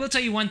I will tell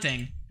you one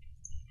thing: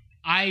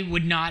 I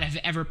would not have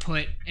ever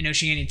put an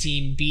Oceania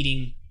team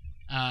beating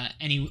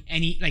any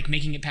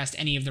making it past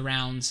any of the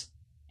rounds,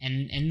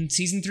 and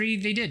season 3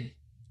 they did.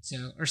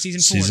 So or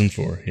season 4. Season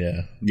 4,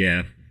 yeah.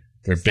 Yeah.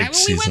 Their Is big that what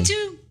season. we went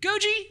to,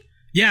 Goji?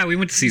 Yeah, we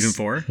went to season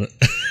 4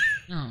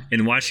 Oh.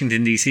 in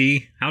Washington,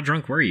 D.C. How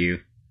drunk were you?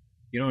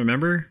 You don't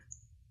remember?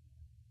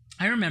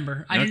 I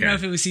remember. I didn't know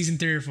if it was season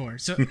 3 or 4.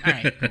 So, all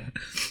right, cool.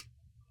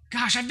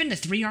 Gosh, I've been to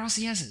 3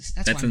 RLCSs.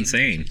 That's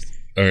insane.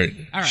 All right.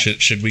 All right.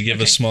 Should we give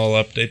a small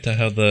update to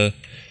how the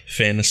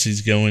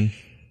fantasy's going?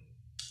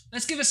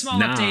 Let's give a small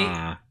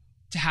update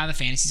to how the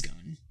fantasy's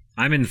going.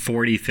 I'm in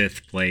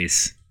 45th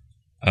place.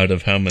 Out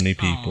of how many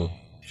people?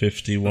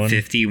 51?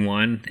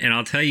 51. And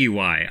I'll tell you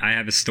why. I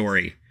have a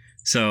story.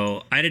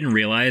 So I didn't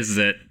realize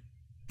that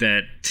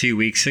 2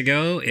 weeks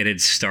ago it had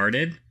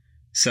started.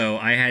 So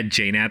I had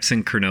JNAPS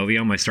and Kernovi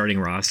on my starting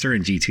roster,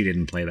 and G2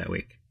 didn't play that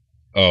week.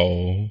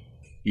 Oh.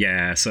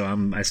 Yeah, so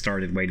I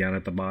started way down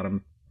at the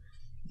bottom.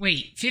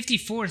 Wait,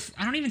 54th?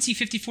 I don't even see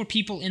 54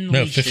 people in the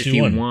No, league.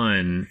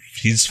 51.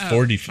 He's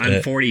 40.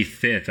 I'm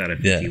 45th out of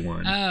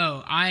 51.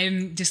 Oh,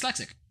 I'm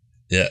dyslexic.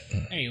 Yeah.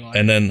 There you are.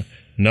 And then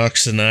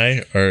Nox and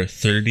I are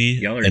 30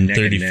 Y'all are and neck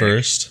and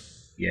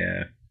 31st.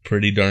 Yeah.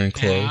 Pretty darn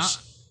close.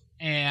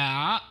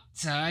 Yeah.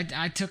 So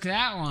I took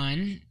that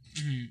one.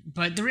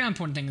 But the real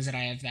important thing is that I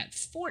have that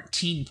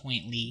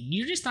 14-point lead.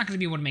 You're just not going to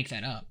be able to make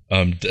that up.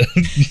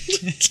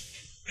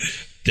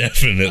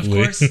 Definitely. Of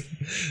course.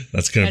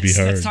 That's going to be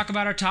hard. Let's talk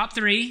about our top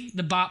 3.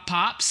 The Bot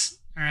Pops,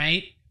 all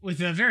right, with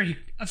a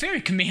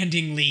very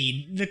commanding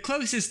lead. The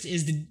closest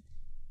is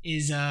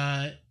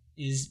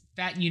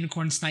Fat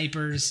Unicorn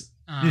Snipers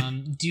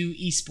do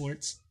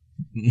esports,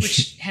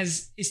 which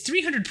is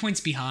 300 points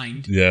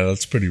behind. Yeah,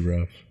 that's pretty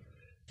rough.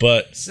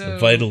 But So-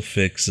 Vital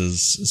Fix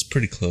is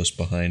pretty close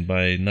behind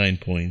by 9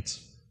 points.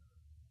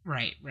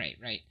 Right.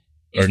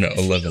 Or no, If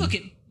we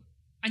 11.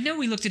 I know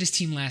we looked at his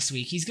team last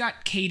week. He's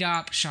got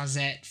K-Dop,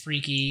 Shazette,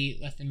 Freaky,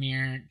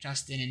 Lethamir,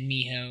 Justin, and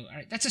Miho. All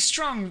right, that's a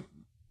strong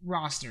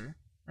roster,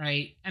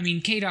 right? I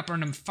mean, K-Dop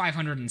earned him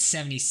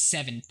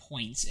 577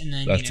 points, and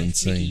then That's Freaky,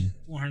 insane.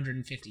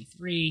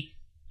 453.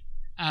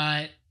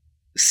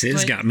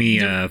 Sis But got me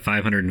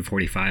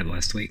 545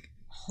 last week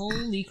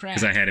Holy crap.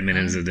 because I had him in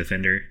as a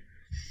defender.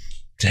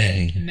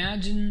 Dang.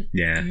 Imagine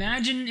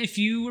if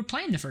you were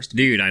playing the first week.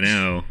 Dude, I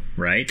know,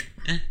 right?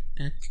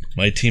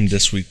 My team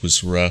this week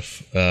was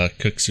rough.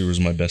 Cooksey was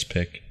my best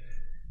pick.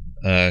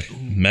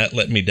 Matt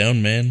let me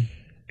down, man.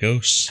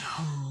 Ghost,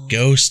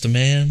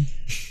 man.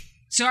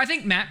 So I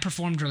think Matt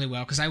performed really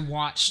well because I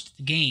watched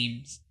the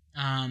games.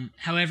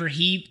 However,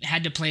 he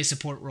had to play a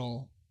support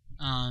role.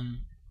 All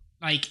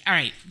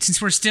right,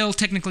 since we're still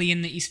technically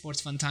in the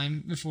esports fun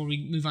time before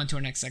we move on to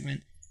our next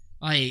segment,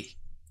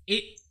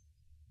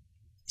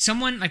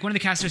 someone, like one of the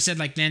casters said,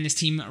 like, man, this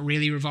team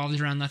really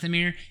revolves around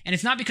Lethamyr. And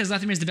it's not because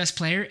Lethamyr is the best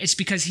player. It's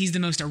because he's the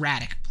most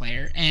erratic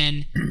player.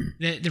 And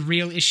the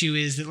real issue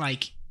is that,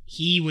 like,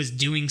 he was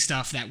doing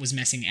stuff that was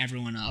messing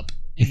everyone up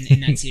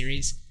in that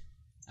series.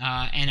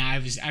 And I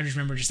just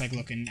remember just, like,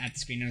 looking at the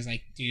screen. And I was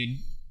like, dude,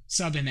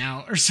 sub him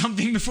out or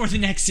something before the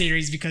next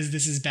series because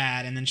this is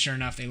bad. And then sure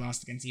enough, they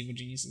lost against Evil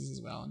Geniuses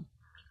as well. And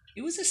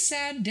it was a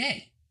sad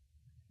day.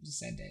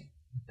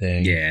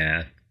 Dang.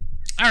 Yeah.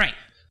 All right.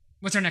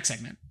 What's our next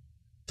segment?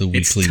 The weekly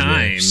It's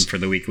time whiffs. for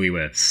the weekly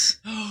whiffs.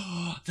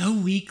 Oh, the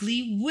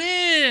weekly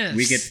whiffs.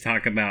 We get to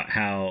talk about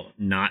how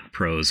not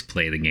pros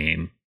play the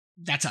game.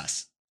 That's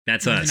us.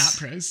 That's We're us.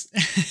 the not pros.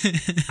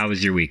 How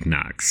was your week,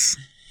 Knox?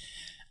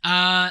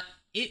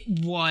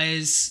 It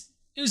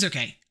was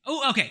okay.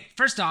 Oh, okay.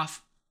 First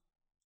off,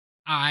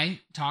 I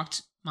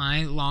talked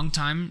my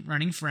longtime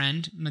running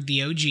friend,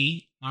 the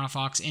OG,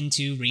 Monofox,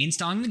 into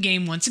reinstalling the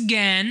game once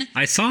again.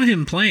 I saw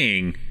him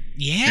playing.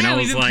 Yeah, and I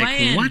was we've been like,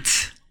 playing.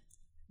 what?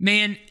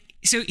 Man,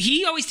 so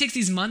he always takes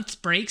these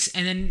month breaks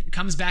and then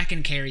comes back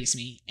and carries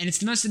me. And it's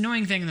the most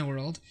annoying thing in the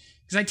world.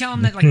 Because I tell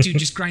him that, like, dude,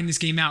 just grind this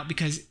game out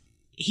because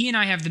he and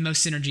I have the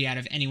most synergy out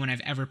of anyone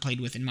I've ever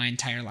played with in my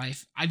entire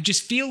life. I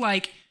just feel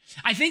like,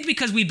 I think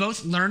because we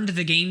both learned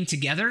the game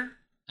together,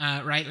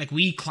 right? Like,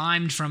 we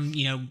climbed from,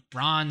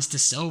 bronze to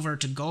silver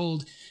to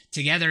gold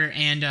together.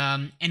 And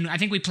I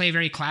think we play a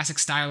very classic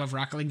style of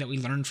Rocket League that we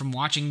learned from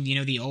watching,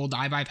 the old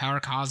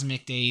iBuyPower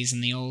Cosmic days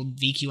and the old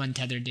VQ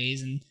Untethered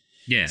days. And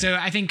Yeah. so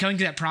I think going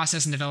through that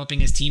process and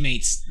developing as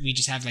teammates, we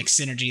just have, like,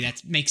 synergy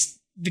that makes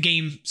the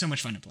game so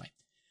much fun to play.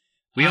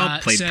 We all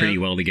played pretty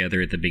well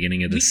together at the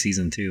beginning of this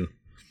season, too.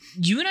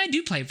 You and I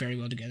do play very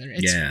well together.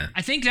 Yeah.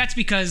 I think that's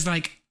because,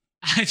 like,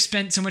 I've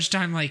spent so much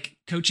time, like,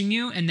 coaching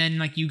you, and then,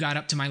 like, you got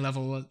up to my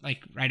level,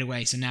 like, right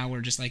away. So now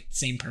we're just, like, the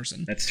same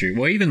person. That's true.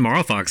 Well, even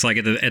Marlfox, like,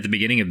 at the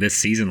beginning of this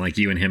season, like,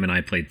 you and him and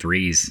I played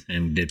threes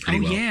and did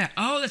pretty well. Oh, yeah.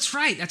 Oh, that's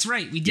right.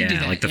 We did do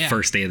that. Like the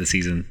first day of the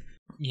season.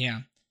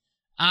 Yeah.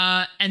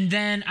 And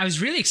then I was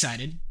really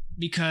excited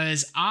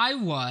because I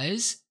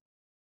was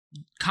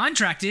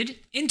contracted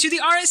into the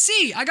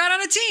RSC. I got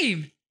on a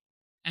team.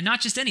 And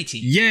not just any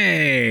team.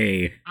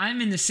 Yay!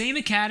 I'm in the same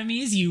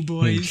academy as you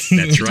boys.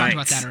 That's We right. talked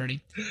about that already.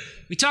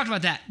 We talked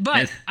about that.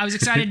 But I was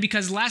excited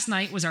because last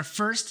night was our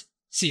first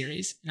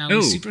series. And I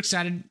was super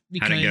excited How'd it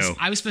because go?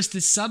 I was supposed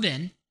to sub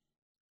in.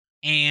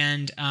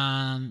 And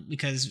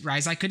because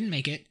Ryzai couldn't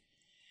make it.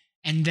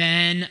 And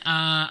then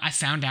I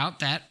found out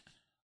that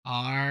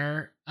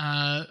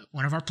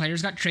one of our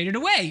players got traded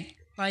away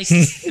like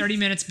 30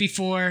 minutes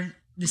before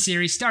the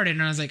series started.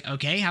 And I was like,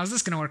 okay, how's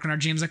this going to work? And our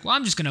GM's like, well,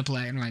 I'm just going to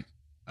play. And I'm like,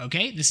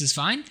 okay, this is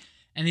fine.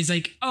 And he's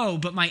like, oh,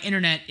 but my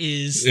internet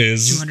is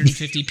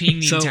 250 ping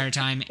the entire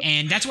time.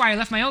 And that's why I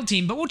left my old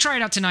team, but we'll try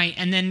it out tonight.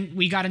 And then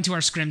we got into our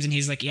scrims and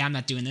he's like, yeah, I'm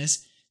not doing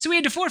this. So we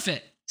had to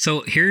forfeit.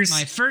 So here's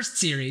my first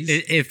series.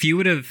 If you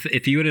would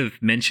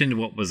have mentioned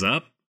what was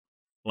up,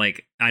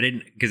 like I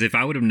didn't, because if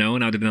I would have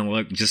known, I would have been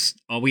like,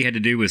 just all we had to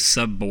do was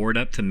sub board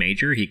up to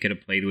major. He could have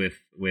played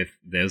with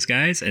those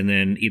guys, and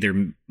then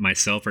either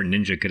myself or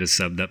Ninja could have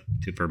subbed up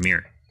to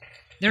Premier.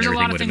 There's a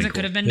lot of things that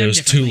could have been done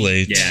differently. It was too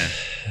late. Yeah.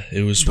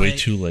 It was way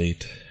too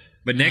late.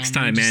 But next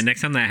time,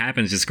 next time that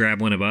happens, just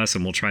grab one of us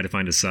and we'll try to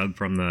find a sub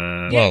from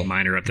the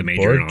minor up to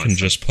major. Board can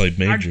just play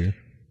major.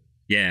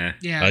 Yeah.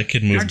 I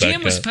could move our back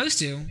GM was up. supposed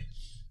to.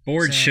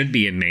 Board should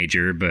be in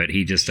major, but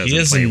he just doesn't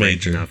is play in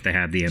ranked major. enough to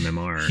have the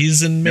MMR.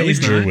 He's in No,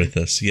 he's major not. with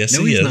us. Yes,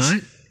 No, he he's is.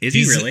 not. Is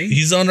he really?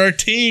 He's on our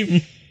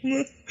team.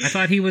 I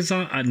thought he was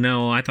on.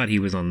 No, I thought he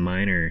was on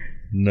minor.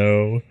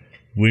 No,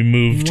 we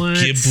moved What?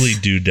 Ghibli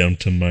dude down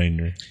to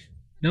minor.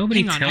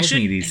 Nobody Hang on, tells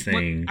me these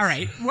things. All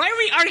right, why are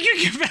we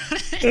arguing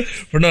about it?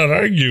 We're not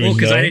arguing. Well,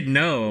 because though. I didn't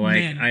know.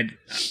 Like Man.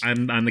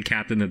 I'm the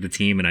captain of the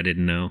team, and I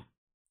didn't know.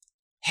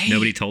 Hey,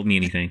 Nobody told me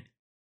anything.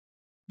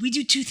 we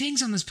do two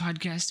things on this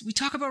podcast. We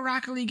talk about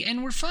Rocket League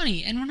and we're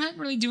funny, and we're not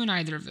really doing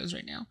either of those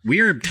right now. We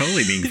are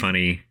totally being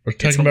funny. We're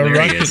It's talking about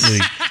hilarious. Rocket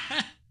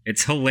League.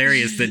 It's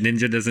hilarious that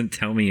Ninja doesn't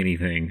tell me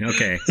anything.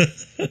 Okay.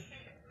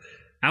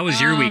 How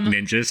was your week,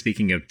 Ninja?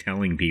 Speaking of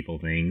telling people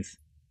things.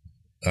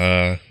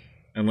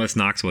 Unless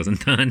Nox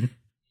wasn't done.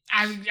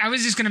 I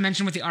was just going to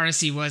mention what the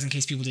RSC was in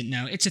case people didn't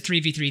know. It's a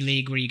 3v3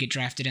 league where you get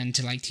drafted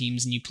into like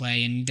teams and you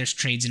play, and there's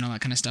trades and all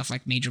that kind of stuff,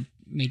 like major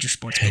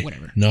sports, but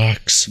whatever.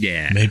 Nox.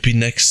 Yeah. Maybe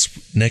next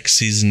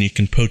season you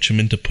can poach him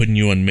into putting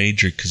you on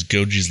major because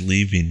Goji's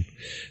leaving.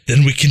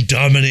 Then we can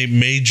dominate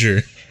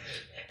major.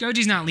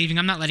 Goji's not leaving.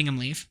 I'm not letting him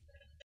leave.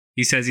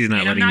 He says he's not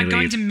And I'm letting me not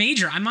going leave. to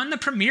major. I'm on the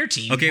premier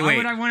team. Okay, Why wait.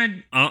 would I want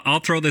to? I'll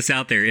throw this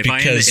out there.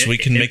 Because we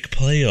can make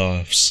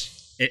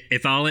playoffs.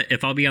 If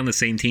I'll be on the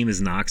same team as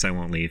Knox, I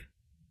won't leave.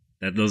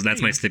 That's my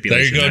There you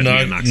stipulation. go, I have to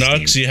be on Knox. Knox's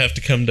Knox, team. you have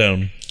to come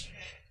down.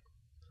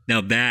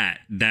 Now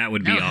that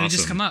would be No, awesome. he'll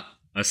just come up.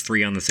 Us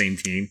 3 on the same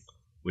team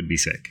would be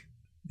sick.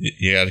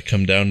 You got to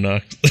come down,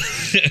 Knox.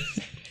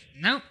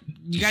 No,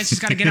 you guys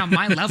just got to get on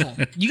my level.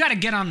 You got to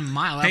get on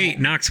my level. Hey,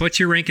 Knox, what's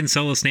your rank in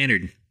solo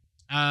standard?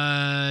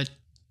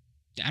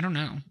 I don't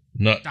know.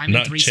 not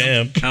Diamond 3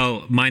 champ.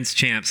 Oh, mine's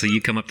champ, so you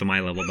come up to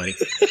my level, buddy.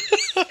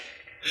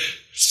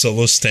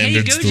 Solo Hey,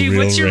 standards the Goji,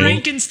 real what's your rank.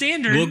 rank in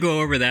standard? We'll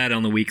go over that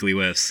on the weekly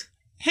whiffs.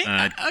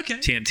 Hey, okay.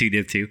 Champ 2,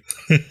 Div 2.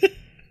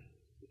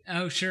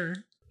 Oh, sure.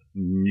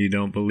 You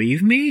don't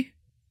believe me?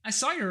 I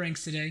saw your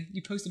ranks today.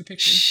 You posted a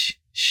picture.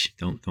 Shh,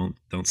 don't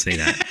say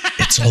that.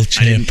 It's all I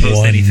champ didn't post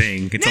 1.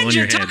 anything. It's all in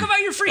your Ninja, head. talk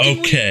about your freaking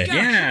Okay. week. Gosh.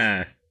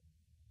 Yeah.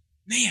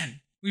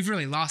 Man, we've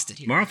really lost it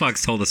here.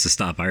 Marfox told us to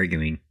stop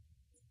arguing.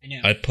 I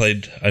know. I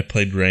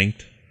played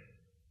ranked,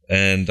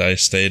 and I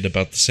stayed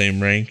about the same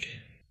rank.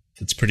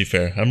 It's pretty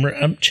fair.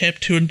 I'm champ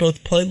 2 in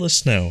both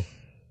playlists now.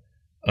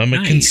 I'm a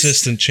Nice.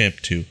 consistent champ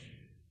 2.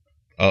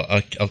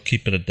 I'll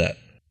keep it at that.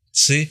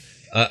 See,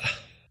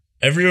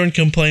 everyone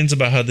complains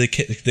about how they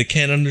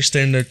can't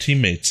understand their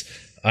teammates.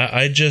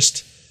 I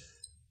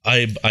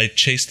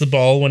chase the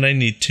ball when I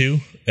need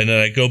to, and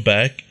then I go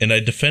back and I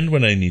defend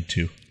when I need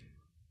to.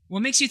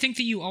 What makes you think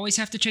that you always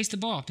have to chase the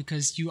ball?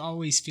 Because you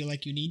always feel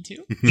like you need to?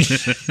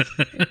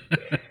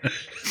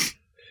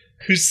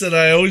 Who said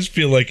I always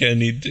feel like I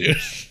need to?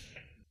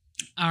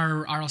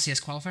 Our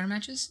RLCS qualifier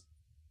matches?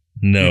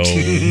 No.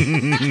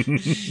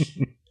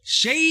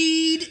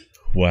 Shade!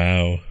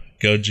 Wow.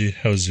 Goji,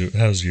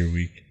 how's your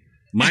week?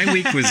 My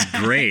week was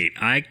great.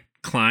 I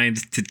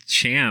climbed to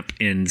champ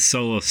in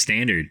solo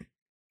standard.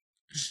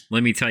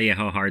 Let me tell you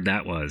how hard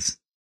that was.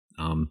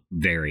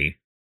 Very.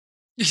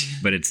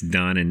 But it's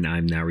done, and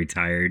I'm now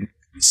retired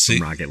from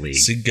Rocket League.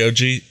 See,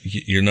 Goji,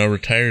 you're not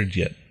retired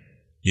yet.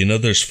 You know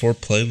there's 4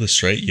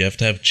 playlists, right? You have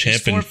to have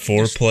champ in 4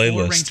 there's 4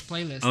 playlists. ranked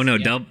playlists. Oh no,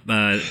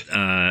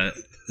 Yeah.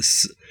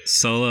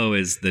 solo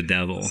is the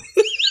devil.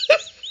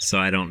 So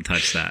I don't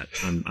touch that.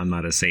 I'm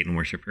not a Satan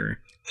worshiper.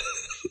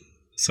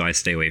 So I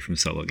stay away from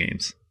solo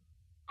games.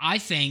 I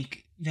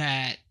think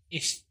that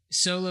if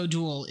solo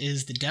duel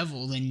is the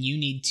devil, then you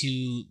need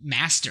to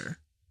master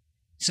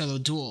solo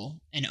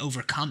duel and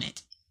overcome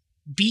it.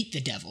 Beat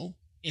the devil,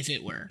 if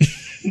it were.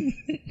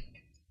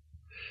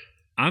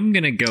 I'm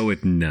gonna go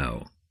with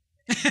no.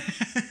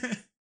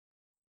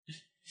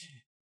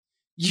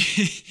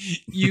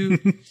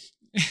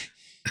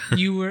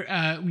 you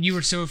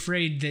were so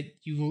afraid that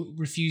you will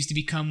refuse to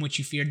become what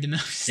you feared the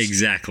most.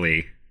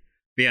 Exactly.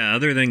 But yeah,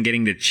 other than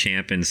getting to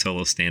champ in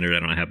solo standard, I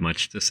don't have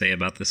much to say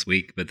about this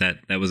week, but that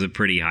was a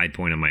pretty high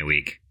point of my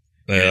week.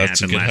 Yeah, It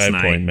that's a happened good last high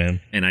night, point,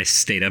 man. And I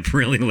stayed up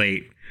really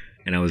late,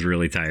 and I was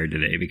really tired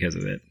today because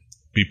of it.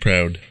 Be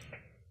proud.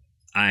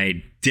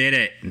 I did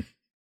it.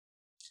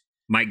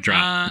 Mic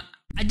drop.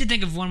 I did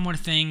think of one more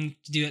thing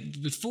to do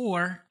it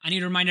before. I need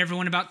to remind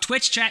everyone about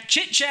Twitch chat,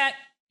 chit chat.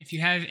 If you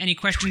have any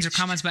questions or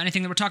comments about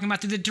anything that we're talking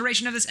about through the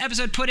duration of this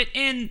episode, put it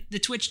in the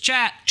Twitch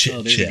chat. Chit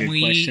there's a chat. good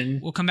question.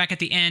 We'll come back at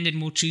the end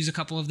and we'll choose a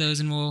couple of those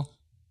and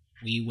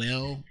we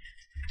will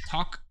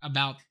talk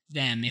about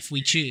them if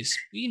we choose.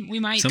 We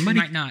might, we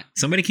might not.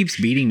 Somebody keeps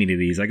beating me to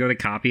these. I go to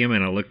copy them,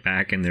 and I look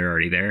back, and they're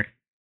already there.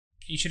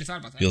 You should have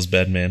thought about that. Feels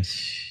bad, man.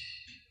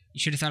 You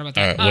should have thought about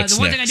All that. right, what's the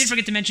one thing I next? did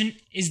forget to mention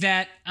is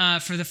that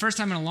for the first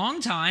time in a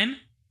long time,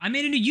 I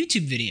made a new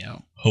YouTube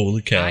video.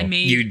 Holy cow. I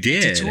made You a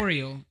did?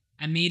 tutorial.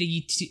 I made a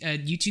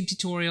YouTube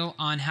tutorial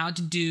on how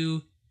to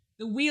do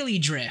the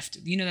wheelie drift.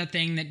 You know that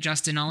thing that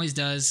Justin always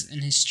does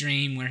in his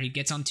stream where he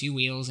gets on 2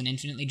 wheels and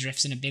infinitely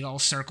drifts in a big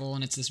old circle,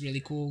 and it's this really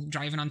cool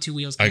driving on 2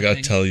 wheels I kind of gotta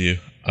thing. tell you,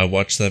 I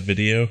watched that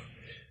video,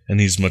 and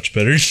he's much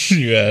better than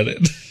you at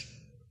it.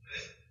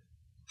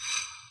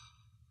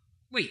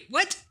 Wait,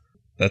 what?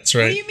 That's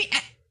What right. do you mean?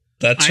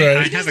 That's I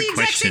right. He does have a the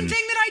exact same question.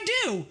 thing that I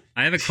do.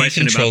 I have a He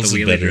question about the controls it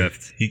wheelie better.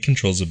 drift. He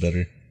controls it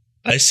better.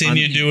 I seen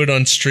you do it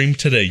on stream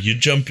today.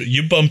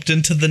 You bumped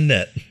into the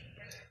net.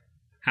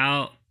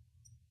 How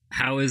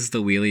is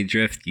the wheelie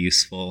drift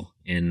useful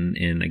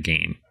in a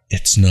game?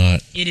 It's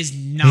not. It is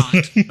not.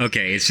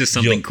 Okay, it's just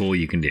something You'll- cool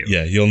you can do.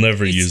 Yeah, you'll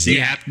never It's- use Do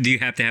it. you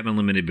have to have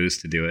unlimited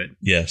boost to do it?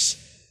 Yes.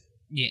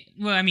 Yeah.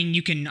 Well, I mean,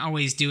 you can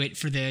always do it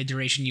for the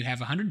duration you have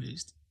 100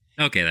 boost.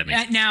 Okay, that makes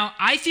sense. Now,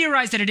 I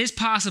theorize that it is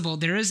possible.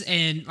 There is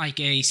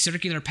a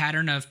circular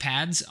pattern of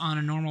pads on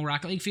a normal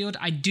Rocket League field.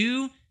 I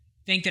do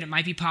think that it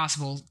might be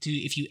possible to,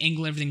 if you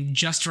angle everything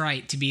just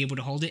right, to be able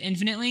to hold it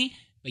infinitely.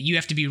 But you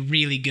have to be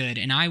really good,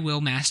 and I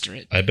will master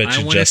it. I bet I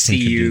you want to Justin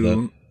see could do that.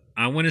 you.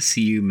 I want to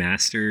see you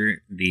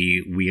master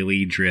the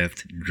wheelie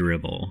drift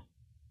dribble.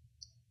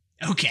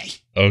 Okay.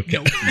 Okay.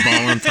 No.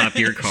 Ball on top of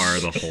your car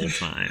the whole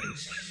time.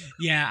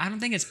 Yeah, I don't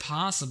think it's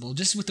possible.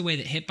 Just with the way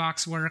that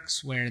Hitbox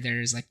works, where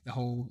there's like the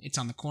whole it's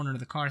on the corner of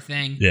the car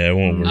thing. Yeah, it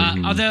won't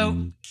work.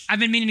 Although I've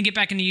been meaning to get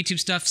back into YouTube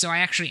stuff, so I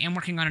actually am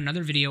working on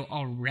another video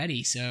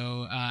already.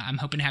 So I'm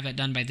hoping to have that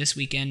done by this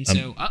weekend.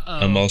 So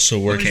I'm also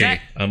working.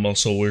 I'm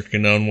also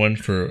working on one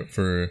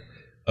for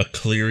a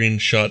clearing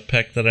shot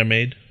pack that I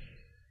made.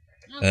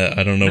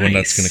 I don't know when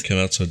that's going to come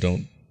out, so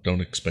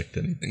don't expect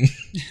anything.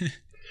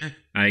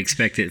 I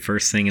expect it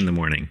first thing in the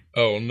morning.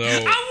 Oh no! I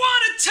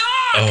want to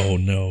talk. Oh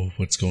no!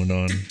 What's going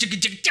on?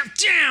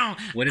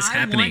 What is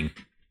happening?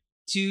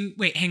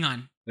 Wait, hang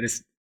on. What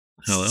is?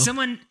 Hello.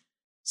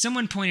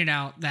 Someone pointed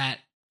out that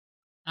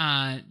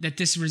that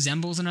this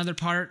resembles another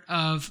part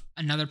of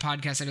another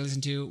podcast I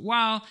listen to.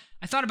 While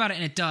I thought about it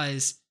and it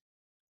does,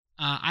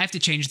 I have to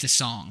change the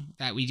song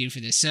that we do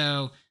for this.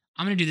 So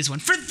I'm gonna do this one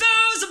for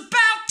those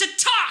about to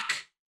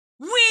talk.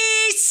 We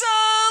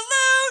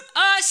salute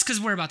us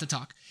because we're about to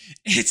talk.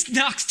 It's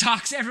Knox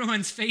Talks,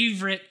 everyone's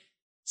favorite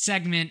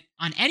segment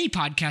on any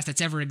podcast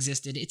that's ever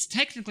existed. It's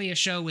technically a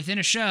show within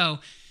a show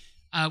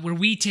where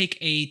we take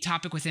a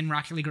topic within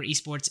Rocket League or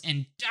esports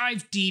and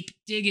dive deep,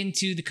 dig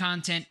into the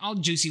content, all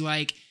juicy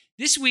like.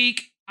 This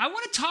week, I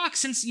want to talk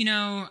since,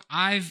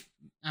 I've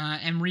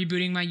am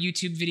rebooting my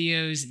YouTube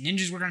videos,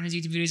 Ninja's working on his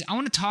YouTube videos. I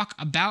want to talk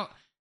about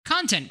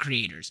content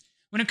creators.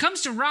 When it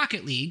comes to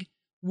Rocket League,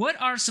 what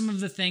are some of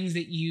the things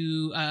that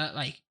you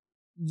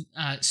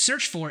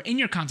search for in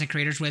your content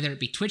creators, whether it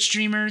be Twitch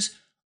streamers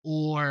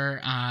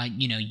or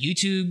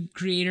YouTube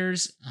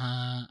creators?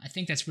 I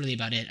think that's really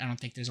about it. I don't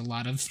think there's a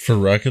lot of for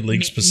Rocket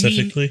League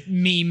specifically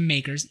meme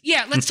makers.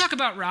 Yeah, let's talk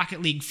about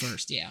Rocket League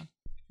first. Yeah,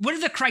 what are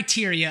the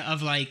criteria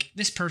of like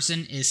this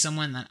person is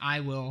someone that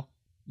I will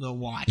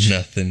watch?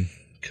 Nothing,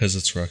 because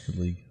it's Rocket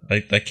League.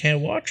 I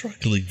can't watch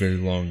Rocket League very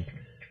long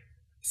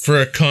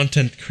for a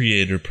content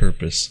creator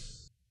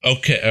purpose.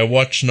 Okay, I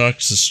watch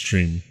Nox's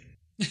stream.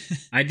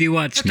 I do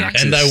watch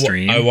Nox's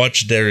stream. I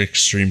watch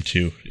Derek's stream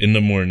too in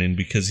the morning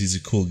because he's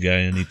a cool guy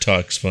and he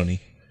talks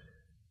funny.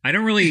 I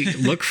don't really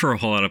look for a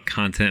whole lot of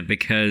content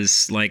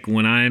because, like,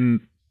 when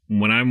I'm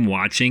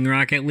watching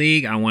Rocket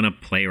League, I want to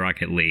play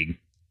Rocket League.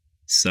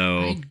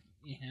 So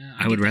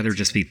I would rather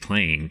just be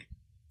playing.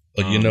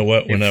 Well, you know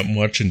what? When I'm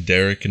watching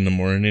Derek in the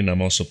morning,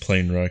 I'm also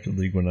playing Rocket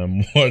League when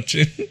I'm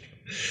watching.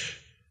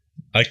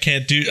 I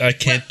can't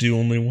do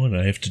only one.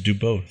 I have to do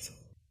both.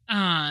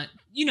 That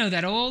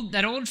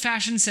old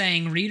fashioned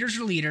saying, readers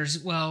are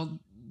leaders. Well,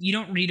 you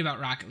don't read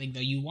about Rocket League, though.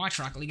 You watch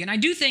Rocket League. And I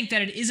do think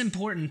that it is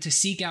important to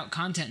seek out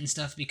content and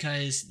stuff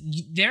because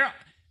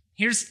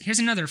here's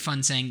another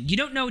fun saying. You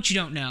don't know what you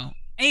don't know.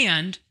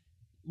 And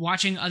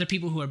watching other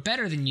people who are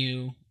better than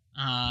you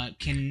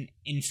can,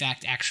 in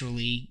fact,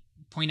 actually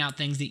point out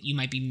things that you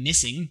might be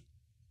missing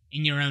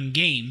in your own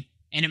game.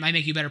 And it might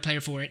make you a better player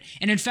for it.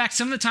 And in fact,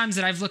 some of the times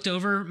that I've looked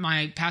over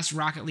my past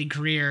Rocket League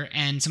career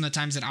and some of the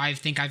times that I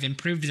think I've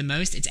improved the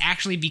most, it's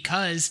actually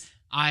because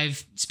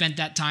I've spent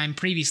that time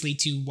previously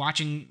to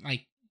watching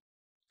like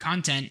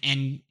content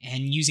and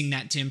using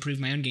that to improve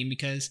my own game,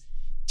 because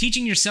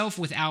teaching yourself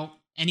without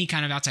any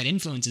kind of outside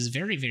influence is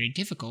very, very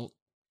difficult.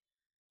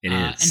 It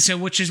is. And so,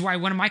 which is why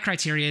one of my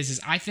criteria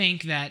is I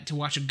think that to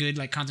watch a good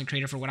like content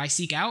creator for what I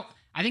seek out,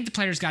 I think the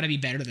player's got to be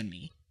better than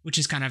me. Which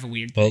is kind of a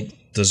weird thing. Well,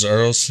 does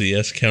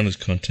RLCS count as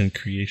content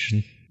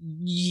creation?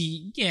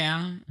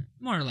 Yeah,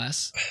 more or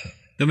less.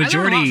 The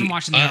majority. I learned a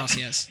lot from watching the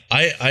RLCS.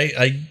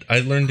 I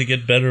learned to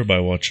get better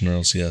by watching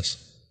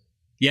RLCS.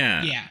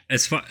 Yeah.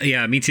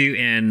 Me too.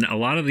 And a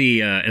lot of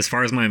the as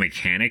far as my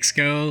mechanics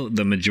go,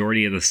 the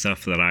majority of the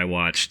stuff that I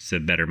watched to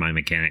better my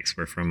mechanics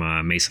were from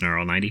Mason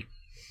RL90.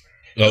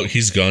 Oh,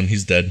 he's gone.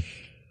 He's dead.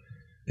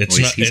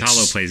 He's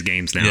Hollow plays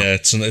games now. Yeah,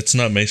 it's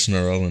not Mason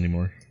RL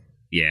anymore.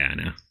 Yeah, I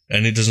know.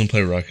 And he doesn't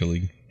play Rocket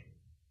League.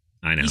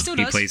 I know.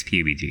 He plays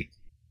PUBG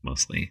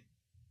mostly.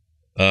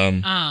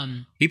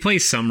 He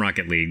plays some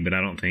Rocket League, but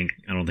I don't think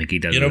he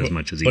does it as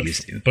much as he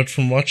used to. But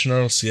from watching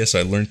RLCS,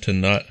 I learned to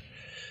not.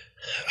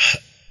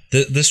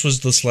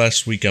 This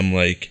last week. I'm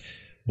like,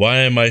 why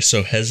am I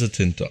so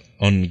hesitant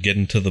on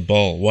getting to the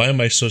ball? Why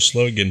am I so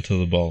slow getting to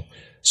the ball?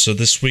 So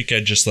this week, I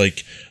just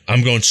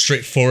I'm going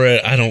straight for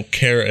it. I don't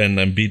care, and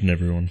I'm beating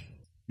everyone.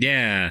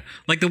 Yeah,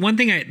 like the one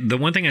thing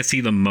I see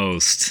the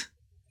most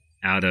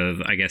out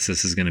of, I guess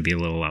this is going to be a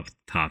little off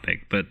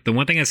topic, but the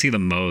one thing I see the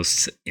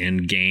most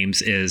in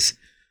games is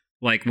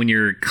like when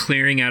you're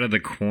clearing out of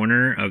the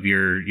corner of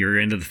your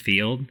end of the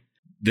field,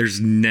 there's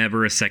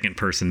never a second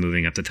person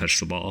moving up to touch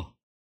the ball.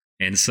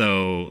 And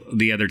so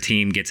the other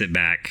team gets it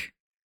back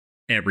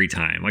every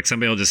time. Like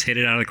somebody will just hit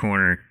it out of the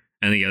corner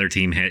and the other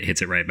team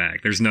hits it right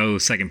back. There's no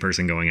second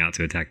person going out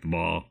to attack the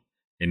ball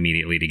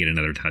immediately to get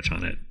another touch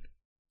on it.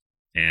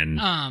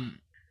 And I'm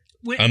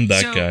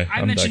that guy. I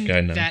I'm mentioned that guy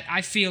now. that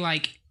I feel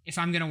like if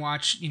I'm going to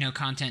watch,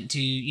 content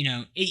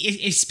to,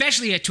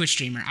 especially a Twitch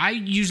streamer, I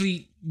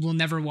usually will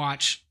never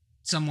watch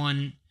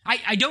someone.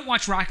 I don't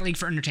watch Rocket League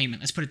for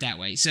entertainment. Let's put it that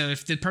way. So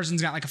if the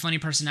person's got like a funny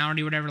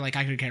personality or whatever, like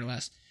I could care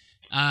less.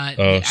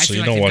 I so feel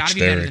you like don't they've watch got to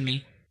be Derek. better than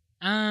me.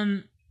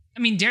 I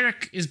mean,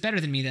 Derek is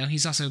better than me though.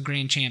 He's also a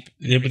grand champ.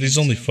 Yeah, but he's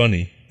only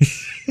funny.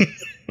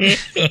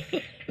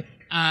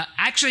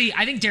 Actually,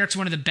 I think Derek's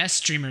one of the best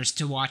streamers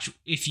to watch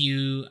if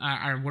you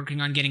are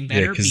working on getting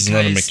better. Yeah, because he's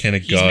not a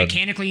mechanic he's god.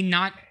 mechanically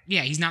not.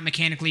 Yeah, he's not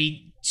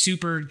mechanically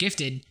super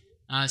gifted.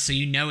 So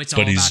it's all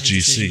But he's about his GC.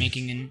 decision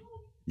making and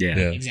Yeah.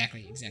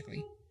 exactly.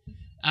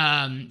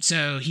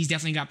 So he's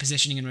definitely got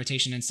positioning and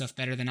rotation and stuff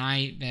better than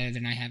I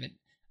have it.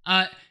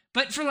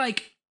 But for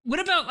like, what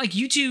about like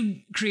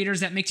YouTube creators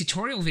that make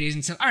tutorial videos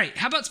and stuff? All right,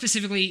 how about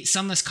specifically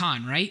Sunless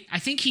Khan, right? I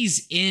think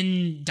he's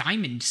in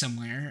Diamond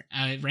somewhere,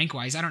 rank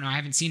wise. I don't know. I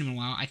haven't seen him in a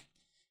while.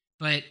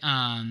 But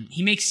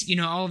he makes,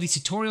 all of these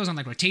tutorials on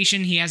like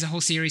rotation. He has a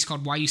whole series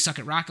called Why You Suck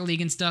at Rocket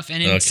League and stuff.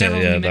 And in several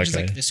of them, he mentions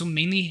like this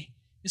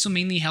will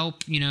mainly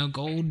help,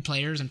 gold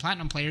players and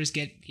platinum players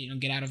get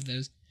out of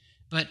those.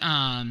 But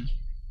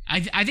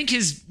I think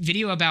his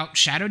video about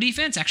shadow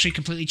defense actually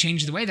completely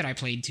changed the way that I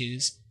played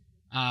twos.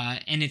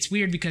 And it's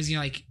weird because,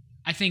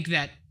 I think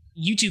that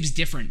YouTube's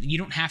different. You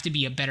don't have to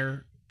be a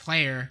better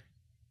player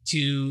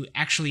to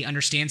actually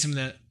understand some of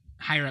the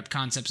higher up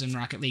concepts in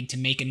Rocket League to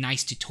make a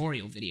nice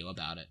tutorial video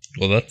about it.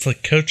 Well, that's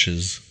like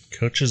coaches.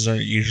 Coaches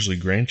aren't usually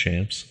grand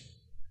champs.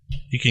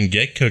 You can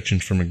get coaching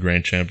from a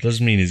grand champ.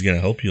 Doesn't mean he's going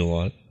to help you a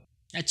lot.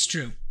 That's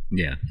true.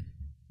 Yeah.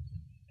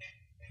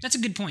 That's a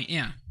good point,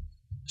 yeah.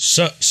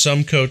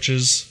 Some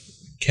coaches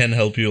can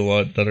help you a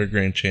lot that are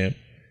grand champ,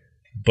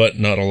 but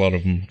not a lot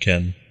of them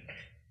can.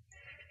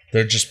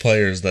 They're just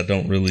players that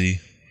don't really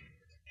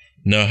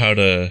know how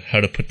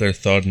to put their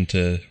thought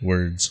into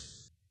words.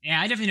 Yeah,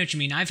 I definitely know what you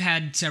mean. I've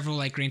had several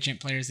like Grand Champ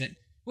players that,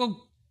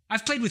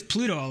 I've played with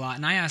Pluto a lot,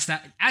 and I asked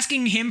that.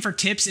 Asking him for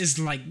tips is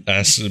like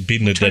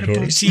beating a dead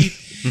horse. He's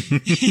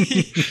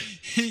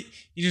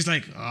just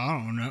like, oh,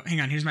 I don't know. Hang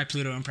on, here's my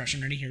Pluto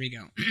impression. Ready? Here we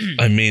go.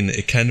 I mean,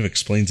 it kind of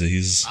explains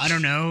it. I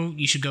don't know.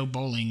 You should go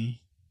bowling.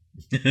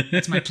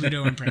 That's my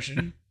Pluto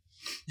impression.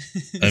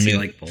 I mean,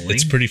 like bowling?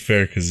 It's pretty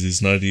fair because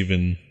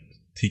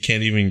he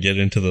can't even get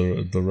into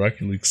the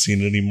Rocket League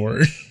scene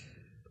anymore.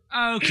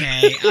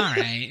 Okay, all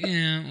right.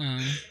 Yeah, well,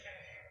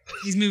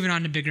 he's moving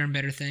on to bigger and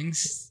better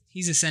things.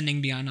 He's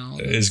ascending beyond all of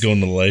this. He's going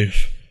to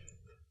life.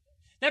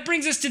 That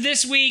brings us to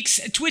this week's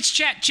Twitch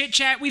Chat Chit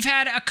Chat. We've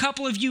had a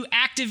couple of you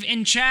active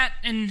in chat,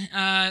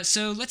 and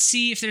so let's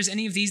see if there's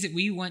any of these that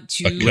we want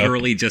to...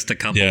 Literally just a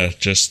couple. Yeah,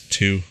 just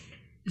two.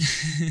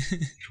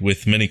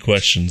 With many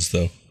questions,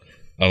 though.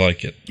 I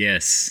like it.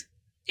 Yes.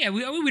 Yeah,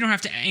 we don't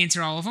have to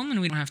answer all of them,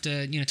 and we don't have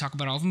to talk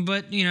about all of them,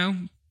 but,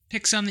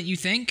 pick some that you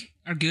think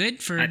are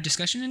good for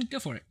discussion and go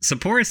for it.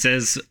 Sapora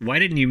says, why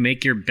didn't you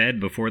make your bed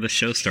before the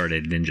show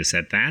started, Ninja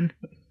said that?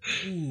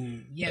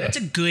 Ooh, yeah, that's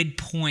a good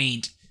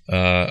point.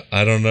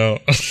 I don't know.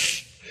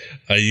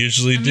 I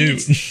usually do.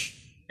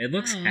 It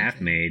looks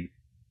half-made.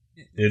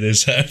 It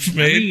is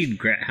half-made.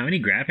 How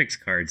many graphics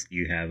cards do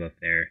you have up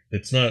there?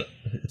 It's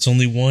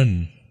only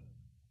one.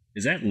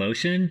 Is that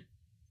lotion?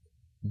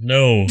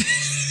 No.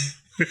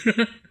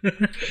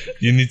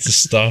 You need to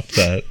stop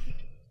that.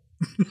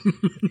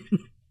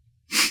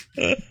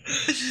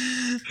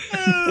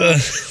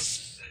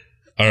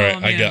 All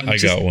right, I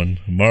got one.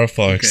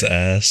 Marfox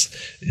asked,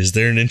 "Is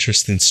there an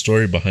interesting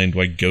story behind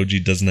why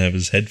Goji doesn't have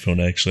his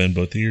headphone actually on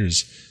both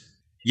ears?"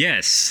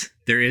 Yes,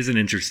 there is an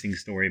interesting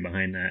story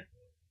behind that.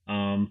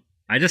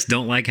 I just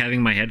don't like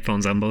having my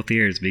headphones on both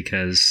ears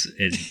because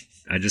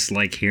I just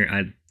like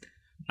hearing.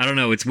 I don't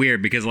know. It's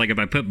weird because like if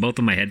I put both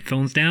of my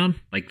headphones down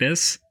like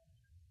this,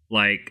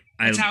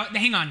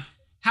 hang on.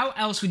 How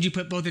else would you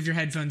put both of your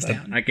headphones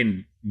down? I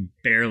can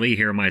barely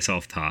hear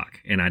myself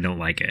talk, and I don't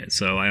like it.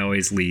 So I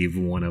always leave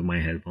one of my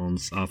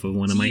headphones off of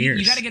one of my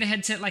ears. You got to get a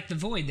headset like the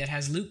Void that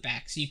has loop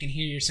back so you can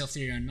hear yourself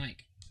through your own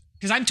mic.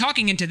 Because I'm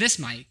talking into this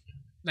mic,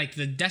 like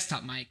the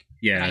desktop mic.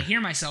 Yeah. But I hear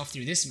myself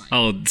through this mic.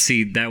 Oh,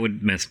 see, that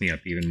would mess me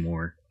up even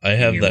more. I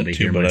have that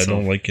too, but I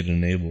don't like it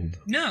enabled.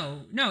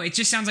 No, it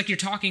just sounds like you're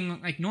talking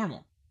like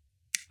normal.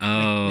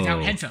 Oh.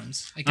 Without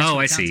headphones.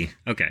 I see. Like.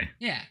 Okay.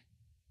 Yeah.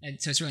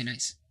 And so it's really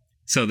nice.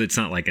 So it's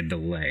not like a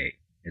delay.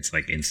 It's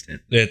like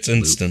instant. It's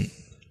instant.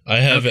 I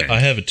have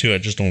it too. I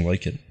just don't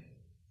like it.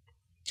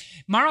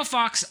 Marl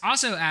Fox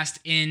also asked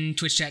in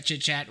Twitch Chat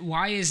Chit Chat,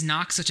 why is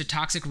Nox such a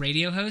toxic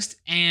radio host?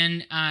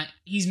 And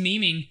he's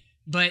memeing,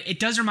 but it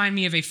does remind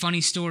me of a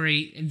funny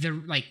story.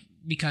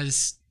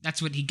 Because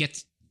that's what he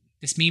gets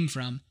this meme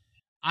from.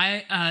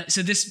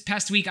 So this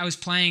past week I was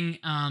playing,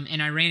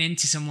 and I ran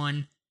into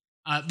someone.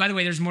 By the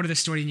way, there's more to the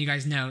story than you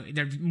guys know.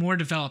 They're more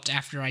developed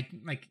after I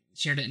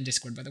shared it in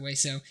Discord, by the way.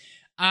 So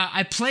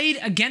I played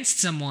against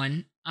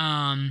someone,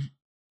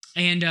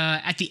 and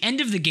at the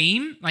end of the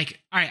game, all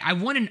right, I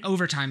won in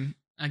overtime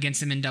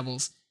against him in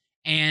doubles.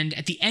 And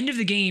at the end of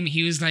the game,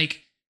 he was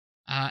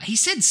he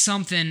said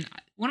something.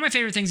 One of my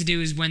favorite things to do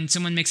is when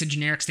someone makes a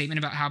generic statement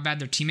about how bad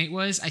their teammate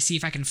was, I see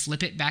if I can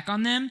flip it back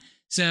on them.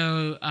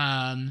 So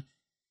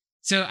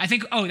I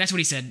think, that's what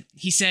he said.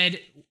 He said,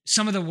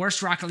 some of the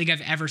worst Rocket League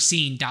I've ever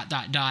seen, ...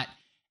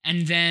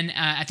 And then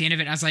at the end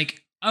of it, I was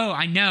like, oh,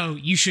 I know,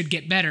 you should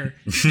get better.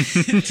 To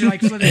flip it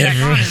back on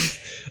him.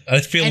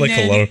 I feel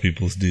a lot of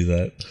people do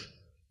that.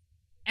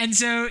 And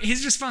so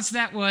his response to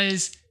that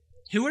was,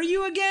 who are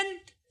you again?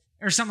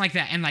 or something like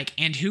that. And like,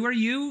 and who are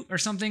you or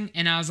something?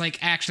 And I was like,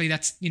 actually,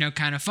 that's,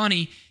 kind of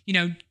funny,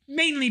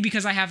 mainly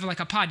because I have like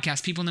a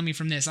podcast. People know me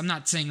from this. I'm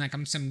not saying like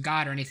I'm some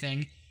god or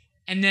anything.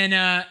 And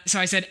then, so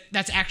I said,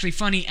 that's actually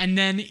funny. And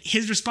then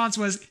his response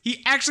was,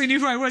 he actually knew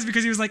who I was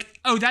because he was like,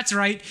 oh, that's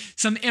right.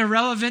 Some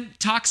irrelevant,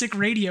 toxic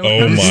radio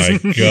Oh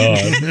host. my God.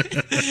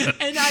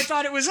 And I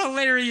thought it was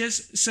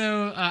hilarious.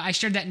 So I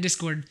shared that in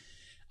Discord.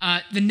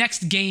 The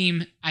next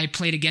game I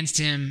played against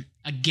him,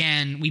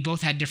 again, we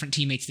both had different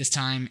teammates this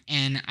time,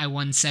 and I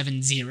won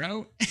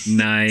 7-0.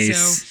 Nice.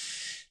 So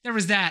there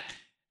was that.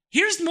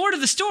 Here's more to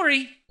the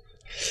story.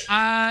 He's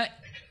on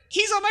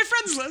my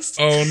friends list.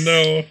 Oh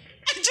no.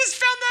 I just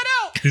found that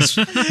out.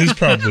 He's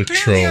probably Apparently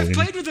trolling. I've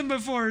played with him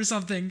before or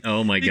something.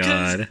 Oh my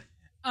God.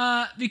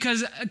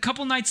 Because a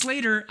couple nights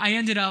later, I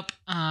ended up,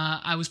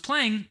 I was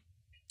playing,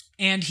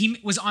 and he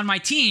was on my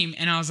team,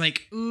 and I was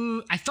like,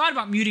 ooh, I thought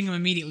about muting him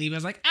immediately, but I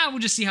was like, we'll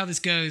just see how this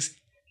goes.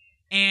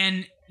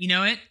 And you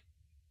know it?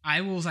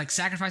 I will like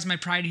sacrifice my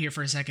pride here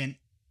for a second.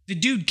 The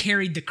dude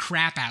carried the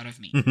crap out of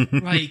me.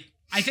 Like,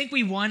 I think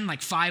we won like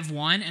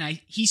 5-1, and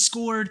he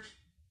scored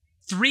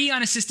 3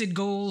 unassisted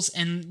goals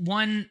and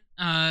 1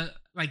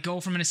 like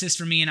goal from an assist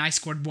for me, and I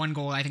scored 1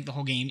 goal, I think, the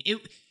whole game.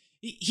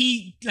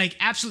 He like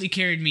absolutely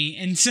carried me.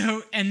 And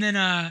so, and then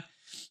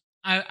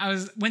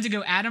I went to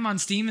go add him on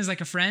Steam as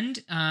like a friend,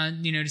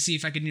 to see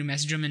if I could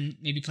message him and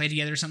maybe play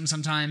together or something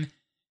sometime.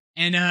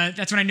 And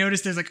that's when I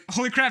noticed there's like,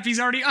 holy crap, he's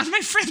already on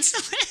my friends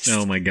list.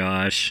 Oh my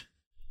gosh.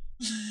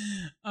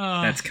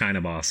 That's kind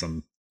of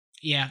awesome.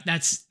 Yeah,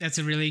 that's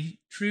a really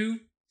true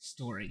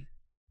story.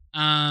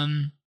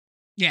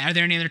 Yeah, are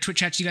there any other Twitch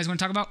chats you guys want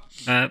to talk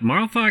about?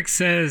 Marl Fox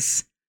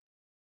says,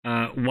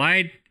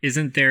 why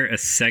isn't there a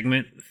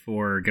segment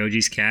for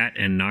Goji's cat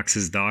and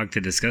Nox's dog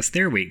to discuss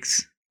their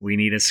weeks? We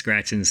need a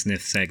scratch and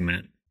sniff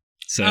segment.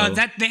 So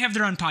that they have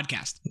their own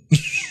podcast.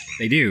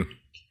 They do.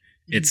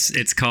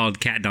 It's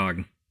called Cat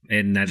Dog,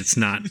 and that it's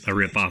not a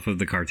rip off of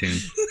the cartoon.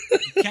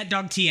 Cat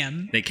Dog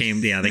TM. They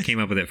came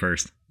up with it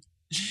first.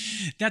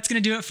 That's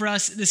going to do it for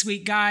us this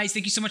week, guys.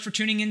 Thank you so much for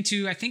tuning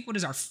into, I think, what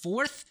is our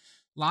 4th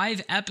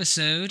live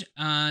episode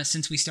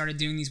since we started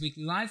doing these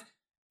weekly live.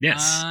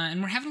 Yes.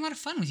 And we're having a lot of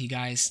fun with you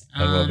guys.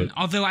 I love it.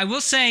 Although I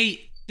will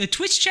say the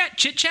Twitch chat,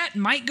 chit chat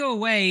might go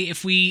away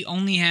if we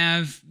only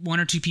have 1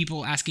 or 2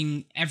 people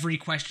asking every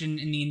question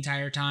in the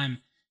entire time.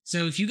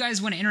 So if you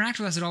guys want to interact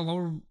with us at all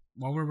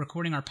while we're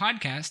recording our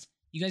podcast,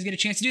 you guys get a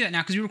chance to do that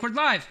now because we record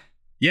live.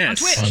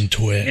 Yes. On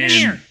Twitch. Get in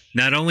here.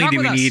 Not only Talk do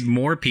we with us. need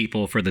more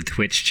people for the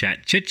Twitch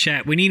chat, chit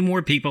chat, we need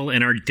more people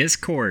in our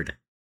Discord.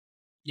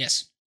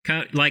 Yes.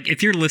 Like,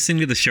 if you're listening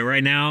to the show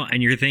right now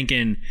and you're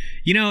thinking,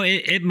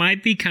 it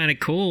might be kind of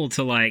cool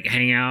to like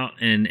hang out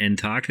and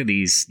talk to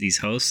these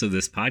hosts of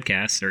this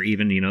podcast, or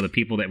even the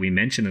people that we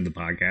mentioned in the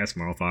podcast,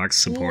 Marl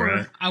Fox,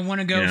 Sephora. Or I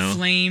want to go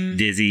flame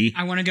Dizzy.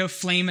 I want to go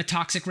flame a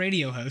toxic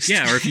radio host.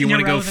 Yeah, or if you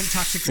want to go Irrelevant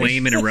toxic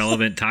flame an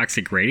irrelevant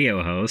toxic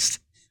radio host,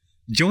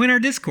 join our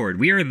Discord.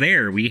 We are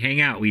there. We hang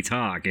out. We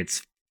talk.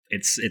 It's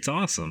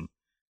awesome.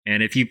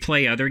 And if you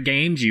play other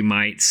games, you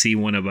might see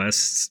one of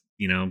us,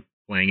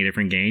 playing a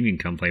different game. You can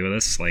come play with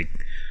us. Like,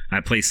 I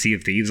play Sea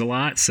of Thieves a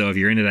lot, so if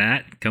you're into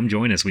that, come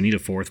join us. We need a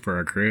 4th for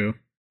our crew.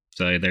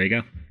 So there you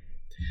go.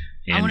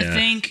 And, I want to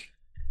thank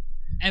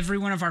every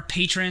one of our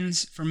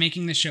patrons for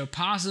making the show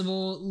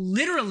possible.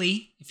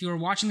 Literally, if you are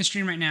watching the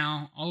stream right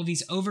now, all of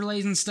these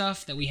overlays and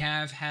stuff that we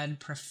have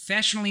had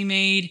professionally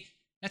made,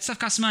 that stuff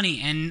costs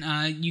money,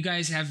 and you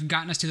guys have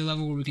gotten us to the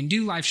level where we can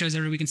do live shows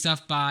every week and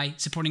stuff by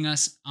supporting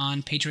us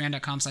on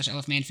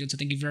patreon.com/lfmanfield, so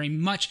thank you very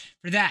much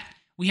for that.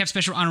 We have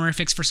special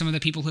honorifics for some of the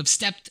people who have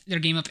stepped their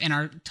game up and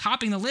are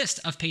topping the list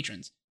of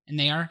patrons, and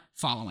they are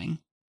following.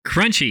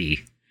 Crunchy.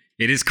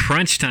 It is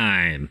crunch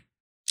time.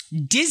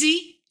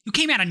 Dizzy, who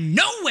came out of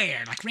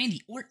nowhere, like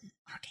Randy Orton.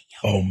 RKO.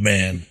 Oh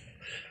man.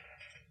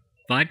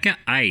 Vodka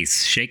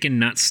ice, shaken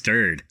not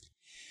stirred.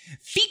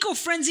 Fecal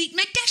Frenzy,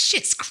 man, that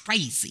shit's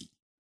crazy.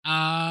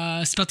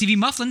 Spell TV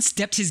Mufflin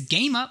stepped his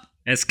game up.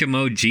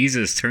 Eskimo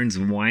Jesus turns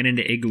wine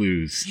into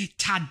igloos.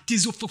 Todd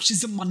Dizzle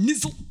focushes on my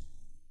nizzle.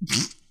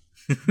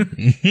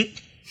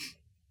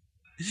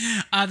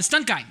 The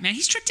stunt guy, man,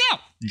 he's tricked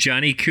out.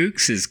 Johnny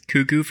Kooks is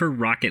cuckoo for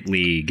Rocket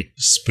League.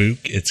 Spook,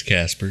 it's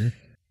Casper.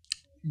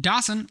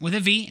 Dawson with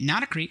a V,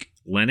 not a creek.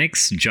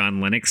 Lennox,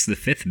 John Lennox, the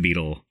 5th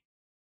Beatle.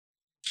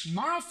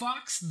 Marl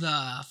Fox,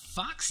 the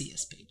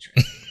foxiest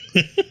patron.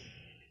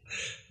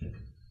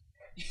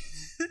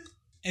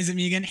 Is it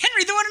me again?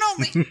 Henry, the one and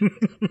only.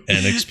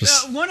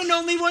 And one and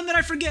only one that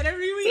I forget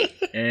every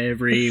week.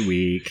 Every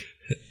week.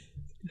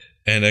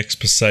 Annex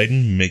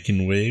Poseidon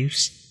making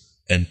waves,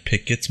 and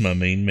Pickett's my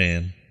main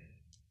man.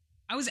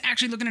 I was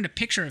actually looking at a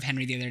picture of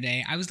Henry the other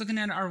day. I was looking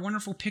at our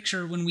wonderful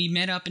picture when we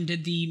met up and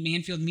did the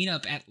Manfield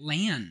meetup at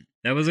LAN.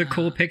 That was a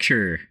cool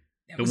picture.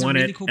 The one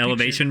really at cool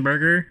Elevation picture.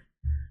 Burger.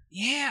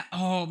 Yeah.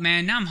 Oh,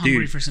 man. Now I'm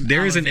hungry for some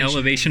There is an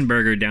Elevation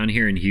Burger down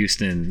here in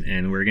Houston,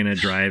 and we're going to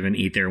drive and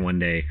eat there one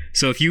day.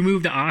 So if you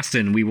move to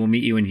Austin, we will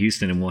meet you in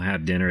Houston, and we'll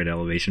have dinner at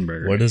Elevation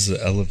Burger. What is an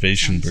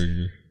Elevation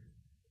Burger?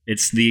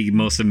 It's the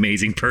most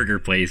amazing burger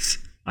place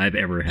I've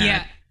ever had.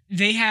 Yeah.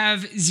 They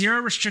have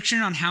zero restriction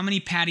on how many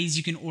patties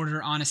you can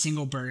order on a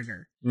single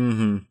burger.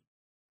 Mm-hmm.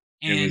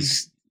 And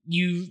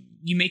you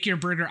make your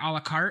burger a la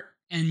carte,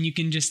 and you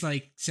can just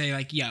like say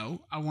like,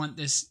 "Yo, I want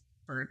this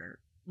burger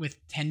with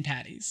 10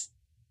 patties,"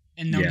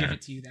 and they'll give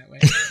it to you that way.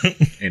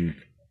 And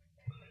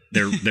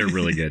they're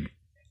really good.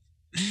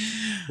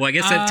 Well, I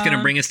guess that's going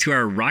to bring us to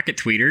our rocket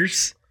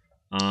tweeters.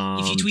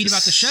 If you tweet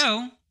about the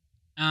show,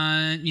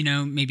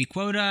 maybe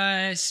quote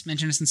us,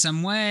 mention us in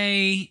some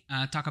way,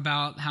 talk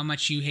about how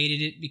much you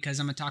hated it because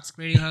I'm a toxic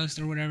radio host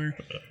or whatever.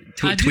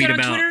 Tweet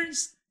about.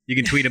 You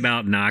can tweet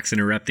about Nox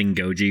interrupting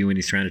Goji when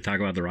he's trying to talk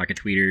about the rocket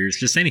tweeters.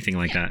 Just anything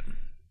like that.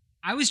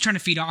 I was trying to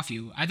feed off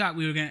you. I thought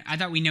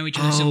we know each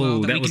other so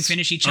well that we can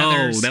finish each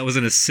other's. Oh, that was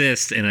an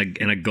assist and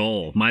a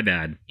goal. My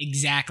bad.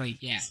 Exactly.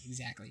 Yeah.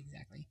 Exactly.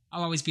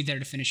 I'll always be there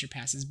to finish your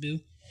passes, boo.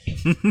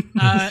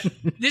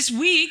 This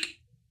week,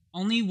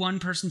 only one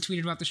person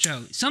tweeted about the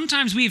show.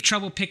 Sometimes we have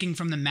trouble picking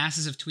from the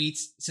masses of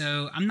tweets,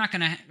 so I'm not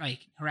gonna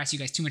harass you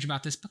guys too much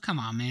about this. But come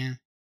on, man,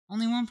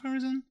 only one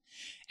person.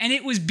 And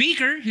it was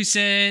Beaker who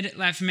said,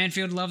 "Live from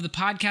Manfield, love the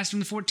podcast from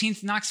the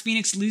 14th. Nox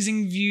Phoenix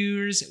losing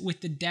viewers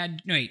with the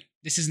dad." No, wait,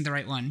 this isn't the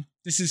right one.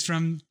 This is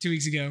from 2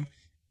 weeks ago.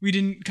 We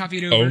didn't copy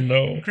it over. Oh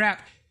no!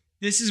 Crap.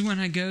 This is when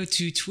I go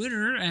to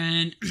Twitter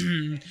and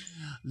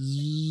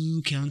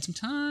killing some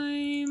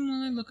time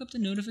while I look up the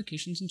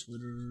notifications on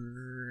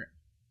Twitter.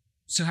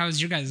 So how was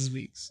your guys'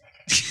 weeks?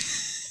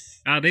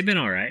 They've been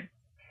all right.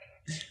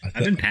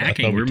 I've been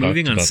packing. We're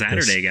moving on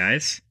Saturday,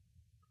 guys.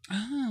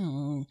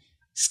 Oh.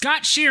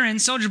 Scott Sheeran,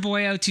 Soldier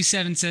Boy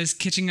 027 says,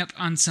 catching up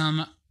on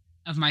some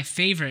of my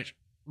favorite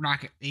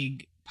Rocket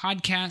League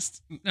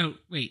podcasts. Oh,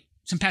 wait.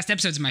 Some past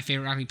episodes of my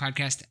favorite Rocket League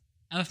podcast.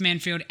 Elf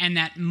Manfield, and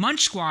that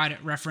Munch Squad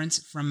reference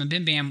from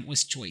Bim Bam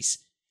was choice.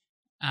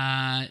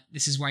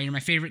 This is why you're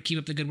my favorite. Keep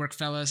up the good work,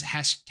 fellas.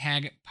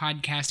 Hashtag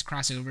podcast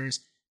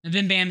crossovers. The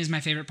Bim Bam is my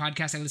favorite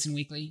podcast. I listen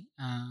weekly.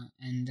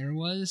 And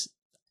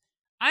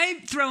I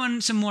throw in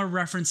some more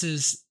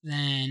references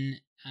than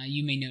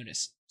you may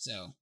notice.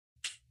 So.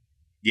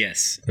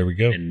 Yes. There we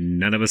go. And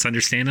none of us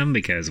understand them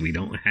because we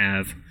don't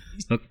have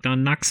Hooked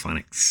on Nox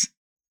Phonics.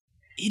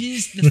 It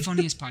is the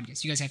funniest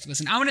podcast. You guys have to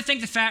listen. I want to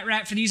thank the Fat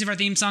Rat for the use of our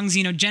theme song,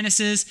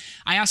 Xenogenesis.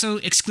 I also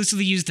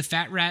exclusively use the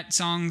Fat Rat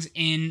songs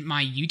in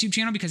my YouTube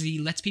channel because he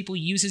lets people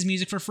use his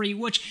music for free,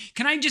 which,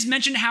 can I just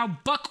mention how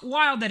buck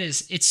wild that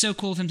is? It's so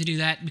cool of him to do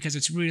that because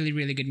it's really,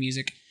 really good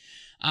music.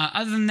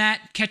 Other than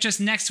that, catch us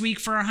next week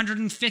for our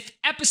 105th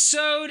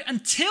episode.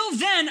 Until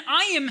then,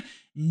 I am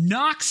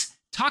Nox,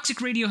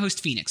 Toxic Radio host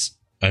Phoenix.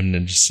 I'm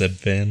Ninja Seb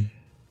Fan.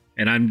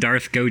 And I'm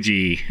Darth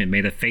Goji, and may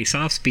the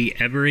face-offs be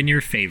ever in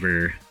your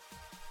favor.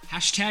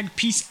 Hashtag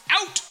peace